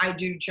 I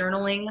do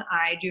journaling.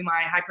 I do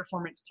my high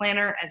performance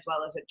planner as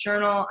well as a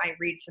journal. I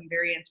read some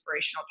very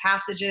inspirational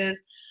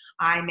passages.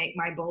 I make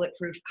my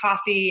bulletproof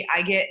coffee.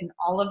 I get in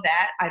all of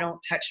that. I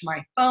don't touch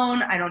my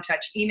phone. I don't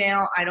touch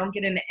email. I don't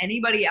get into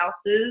anybody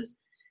else's.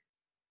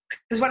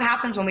 Because what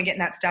happens when we get in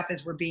that stuff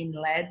is we're being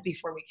led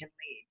before we can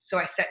lead. So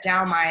I set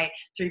down my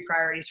 3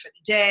 priorities for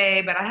the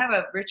day, but I have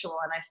a ritual,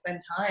 and I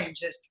spend time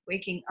just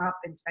waking up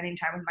and spending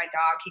time with my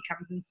dog. He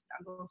comes and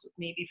snuggles with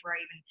me before I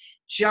even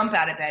jump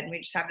out of bed. And we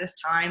just have this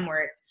time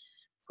where it's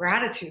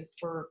gratitude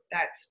for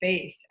that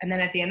space. And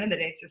then at the end of the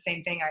day, it's the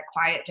same thing. I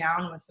quiet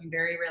down with some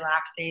very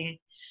relaxing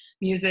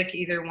music,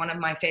 either one of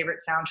my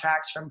favorite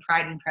soundtracks from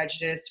Pride and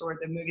Prejudice or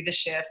the movie The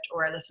Shift,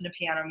 or I listen to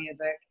piano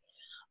music,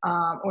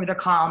 or the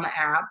Calm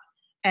app.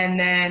 And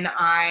then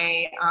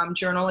I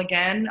journal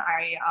again.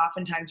 I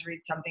oftentimes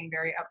read something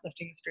very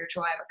uplifting and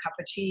spiritual. I have a cup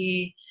of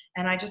tea,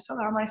 and I just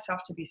allow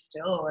myself to be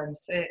still and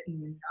sit.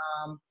 And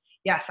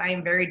yes, I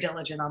am very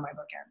diligent on my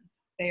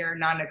bookends. They are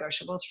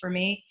non-negotiables for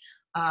me.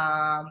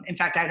 In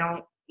fact, I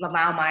don't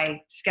allow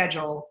my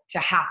schedule to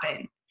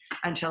happen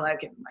until I've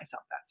given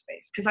myself that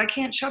space, because I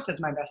can't show up as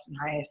my best and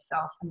highest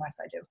self unless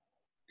I do.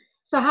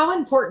 So how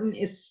important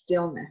is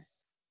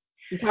stillness?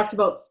 You talked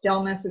about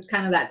stillness. It's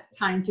kind of that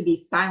time to be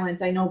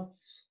silent. I know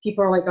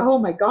people are like, oh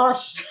my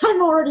gosh,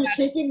 I'm already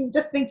shaking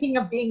just thinking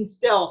of being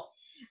still.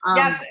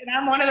 Yes, and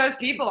I'm one of those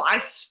people. I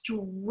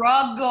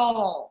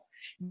struggle.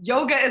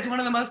 Yoga is one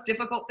of the most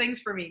difficult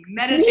things for me.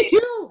 Meditation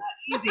is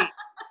not easy.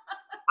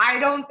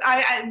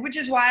 Which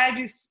is why I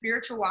do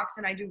spiritual walks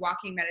and I do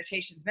walking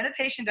meditations.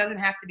 Meditation doesn't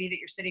have to be that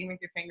you're sitting with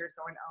your fingers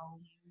going, oh,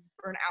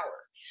 for an hour.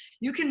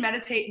 You can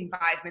meditate in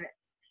 5 minutes.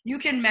 You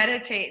can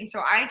meditate. And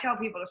so I tell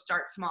people to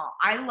start small.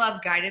 I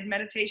love guided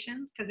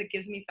meditations because it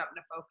gives me something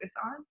to focus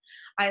on.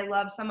 I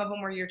love some of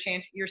them where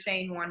you're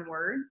saying one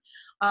word.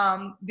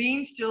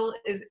 Being still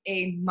is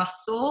a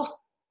muscle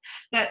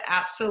that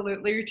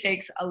absolutely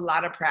takes a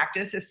lot of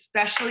practice,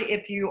 especially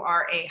if you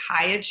are a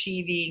high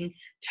achieving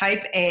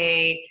type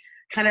A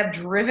kind of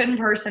driven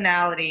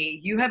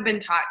personality. You have been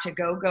taught to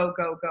go, go,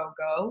 go, go,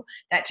 go,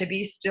 that to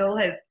be still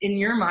has in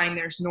your mind,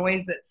 there's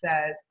noise that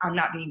says, I'm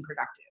not being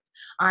productive.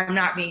 I'm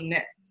not being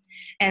this.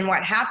 And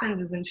what happens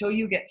is until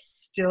you get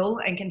still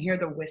and can hear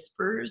the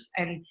whispers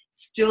and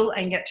still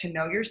and get to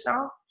know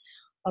yourself,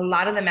 a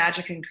lot of the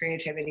magic and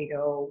creativity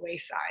go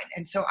wayside.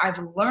 And so I've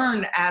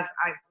learned as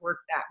I've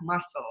worked that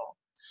muscle,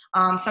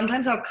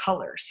 sometimes I'll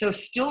color. So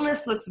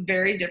stillness looks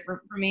very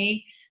different for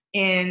me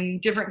in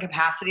different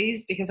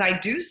capacities because I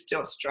do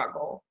still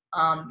struggle,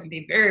 and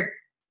be very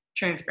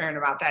transparent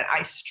about that.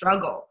 I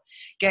struggle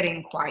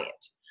getting quiet.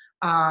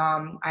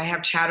 I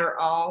have chatter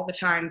all the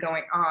time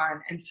going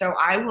on. And so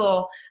I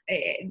will,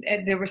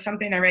 there was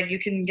something I read, you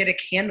can get a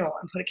candle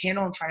and put a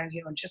candle in front of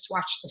you and just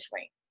watch the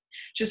flame.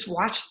 Just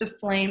watch the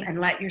flame and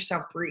let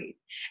yourself breathe.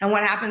 And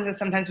what happens is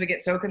sometimes we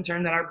get so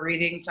concerned that our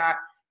breathing's not,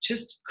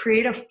 just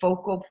create a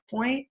focal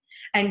point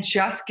and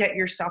just get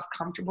yourself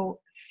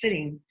comfortable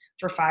sitting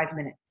for 5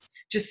 minutes.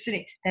 Just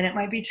sitting. Then it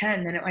might be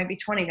 10, then it might be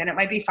 20, then it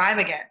might be 5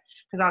 again.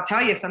 Because I'll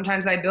tell you,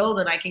 sometimes I build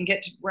and I can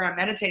get to where I'm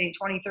meditating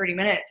 20, 30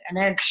 minutes. And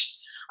then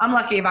I'm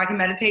lucky if I can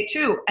meditate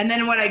 2. And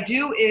then what I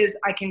do is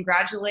I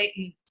congratulate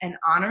and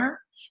honor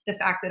the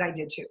fact that I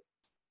did 2.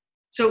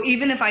 So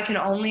even if I can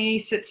only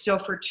sit still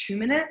for 2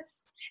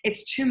 minutes,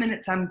 it's 2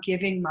 minutes I'm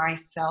giving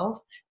myself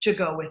to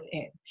go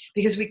within.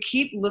 Because we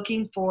keep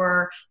looking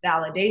for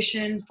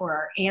validation, for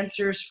our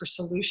answers, for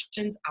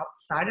solutions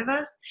outside of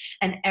us.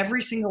 And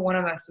every single one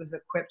of us is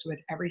equipped with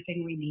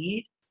everything we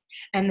need.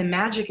 And the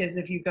magic is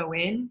if you go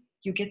in,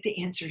 you get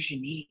the answers you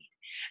need.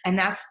 And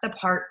that's the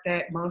part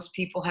that most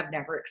people have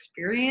never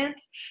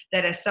experienced.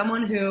 That as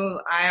someone who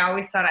I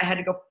always thought I had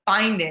to go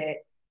find it,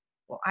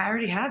 well, I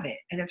already have it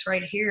and it's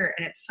right here.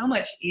 And it's so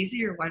much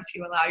easier once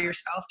you allow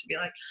yourself to be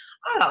like,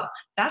 oh,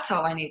 that's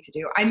all I need to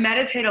do. I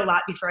meditate a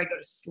lot before I go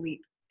to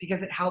sleep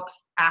because it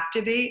helps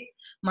activate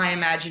my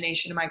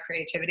imagination and my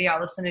creativity.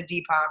 I'll listen to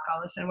Deepak,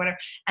 I'll listen to whatever,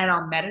 and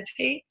I'll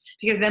meditate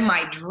because then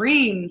my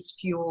dreams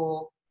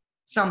fuel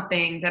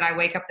something that I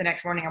wake up the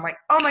next morning. I'm like,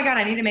 oh my God,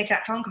 I need to make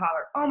that phone call.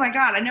 Or, oh my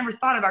God, I never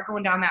thought about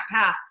going down that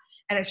path.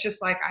 And it's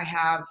just like I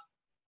have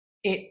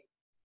it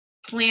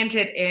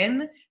planted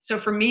in. So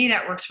for me,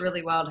 that works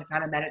really well to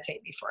kind of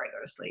meditate before I go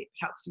to sleep.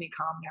 It helps me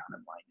calm down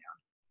and wind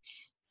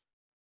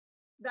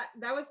down.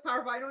 That was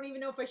powerful. I don't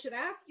even know if I should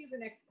ask you the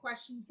next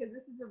question because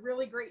this is a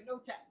really great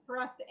note for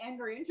us to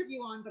end our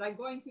interview on, but I'm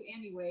going to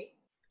anyway.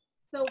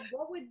 So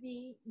what would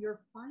be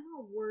your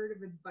final word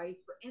of advice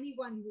for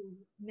anyone who's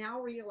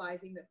now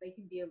realizing that they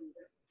can be a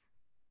leader?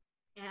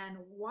 And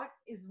what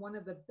is one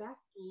of the best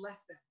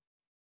lessons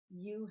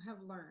you have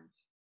learned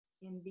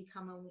in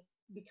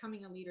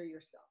becoming a leader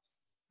yourself?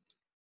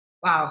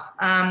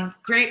 Wow.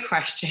 Great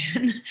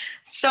question.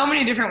 So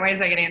many different ways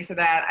I could answer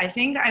that. I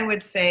think I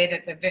would say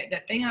that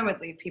the thing I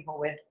would leave people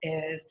with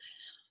is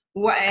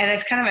and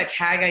it's kind of a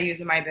tag I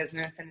use in my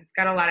business and it's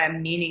got a lot of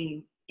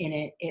meaning in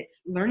it.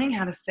 It's learning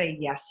how to say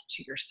yes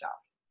to yourself.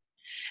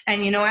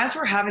 And, as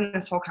we're having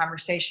this whole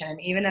conversation,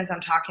 even as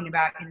I'm talking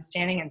about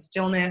standing in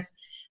stillness,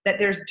 that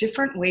there's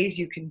different ways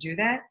you can do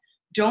that.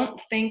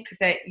 Don't think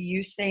that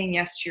you saying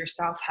yes to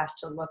yourself has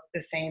to look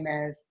the same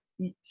as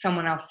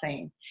someone else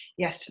saying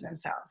yes to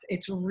themselves.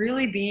 It's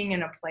really being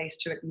in a place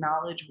to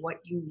acknowledge what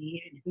you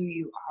need and who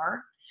you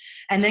are,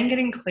 and then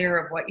getting clear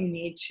of what you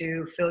need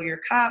to fill your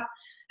cup,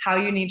 how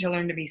you need to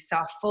learn to be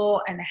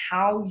self-full, and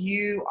how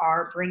you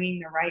are bringing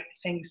the right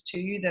things to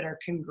you that are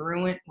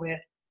congruent with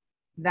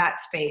that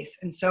space.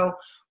 And so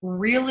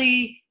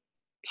really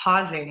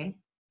pausing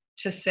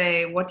to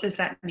say, what does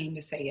that mean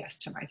to say yes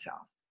to myself?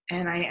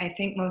 And I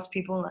think most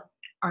people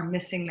are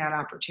missing that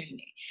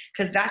opportunity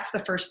because that's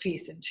the first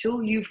piece.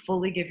 Until you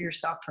fully give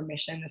yourself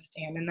permission to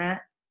stand in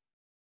that,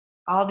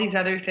 all these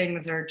other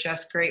things are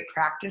just great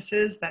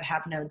practices that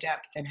have no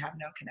depth and have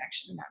no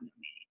connection and have no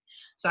meaning.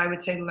 So I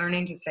would say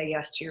learning to say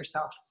yes to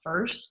yourself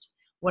first,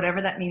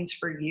 whatever that means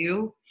for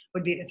you,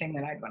 would be the thing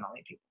that I'd want to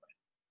leave people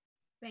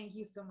with. Thank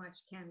you so much,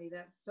 Candy.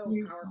 That's so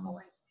powerful.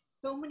 And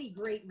so many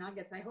great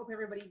nuggets. I hope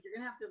everybody, you're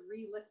going to have to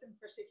re-listen,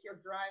 especially if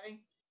you're driving.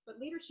 But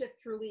leadership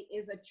truly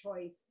is a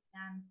choice.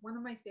 And one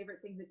of my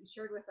favorite things that you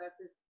shared with us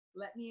is,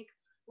 let me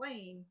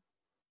explain.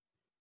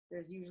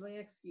 There's usually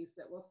an excuse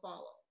that will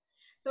follow.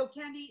 So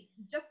Candy,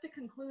 just to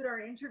conclude our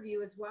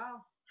interview as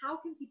well, how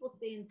can people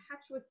stay in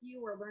touch with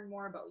you or learn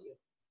more about you?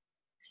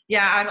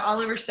 Yeah, I'm all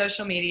over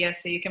social media,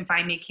 so you can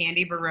find me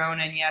Candy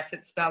Barone, and yes,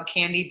 it's spelled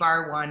Candy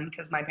Bar One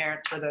because my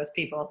parents were those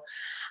people.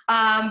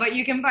 But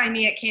you can find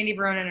me at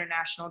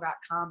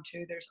candybaroneinternational.com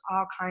too. There's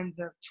all kinds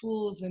of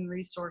tools and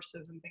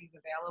resources and things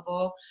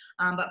available.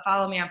 But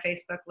follow me on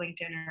Facebook,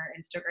 LinkedIn, or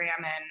Instagram,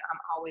 and I'm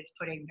always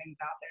putting things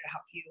out there to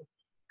help you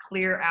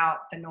clear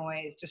out the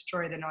noise,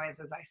 destroy the noise,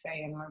 as I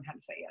say, and learn how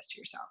to say yes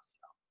to yourself.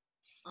 So.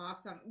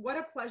 Awesome. What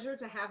a pleasure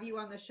to have you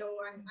on the show.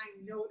 I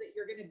know that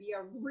you're going to be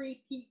a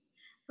repeat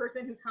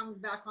person who comes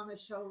back on the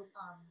show.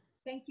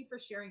 Thank you for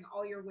sharing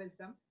all your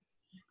wisdom.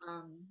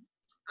 Um,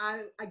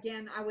 I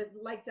would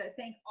like to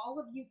thank all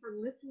of you for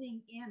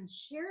listening in.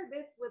 Share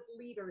this with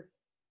leaders.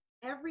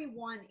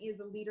 Everyone is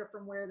a leader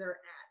from where they're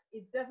at.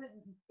 It doesn't,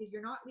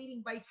 you're not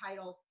leading by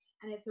title.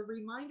 And it's a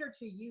reminder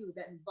to you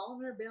that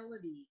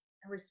vulnerability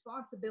and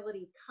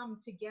responsibility come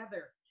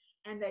together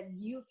and that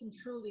you can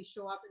truly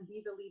show up and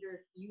be the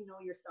leader you know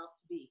yourself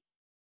to be.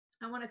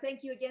 I want to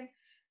thank you again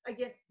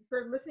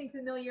for listening to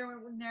the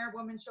Millionaire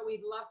Woman Show.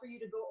 We'd love for you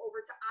to go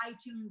over to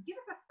iTunes, give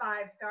us a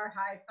 5-star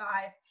high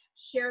five,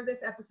 share this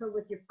episode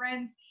with your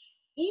friends,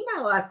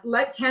 email us,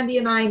 let Candy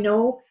and I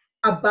know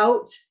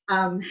about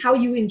how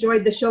you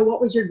enjoyed the show.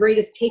 What was your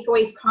greatest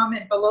takeaways?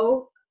 Comment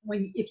below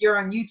if you're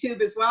on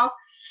YouTube as well.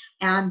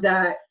 And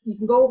you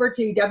can go over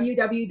to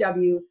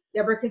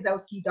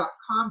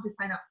www.deborahkozowski.com to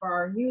sign up for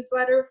our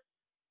newsletter.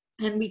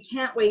 And we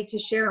can't wait to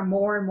share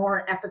more and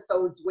more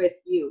episodes with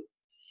you.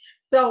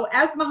 So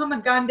as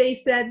Mahatma Gandhi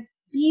said,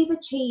 be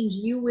the change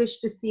you wish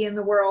to see in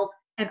the world.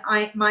 And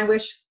my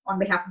wish on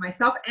behalf of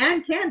myself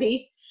and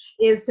Candy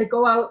is to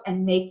go out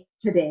and make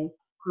today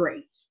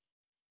great.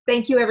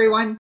 Thank you,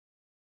 everyone.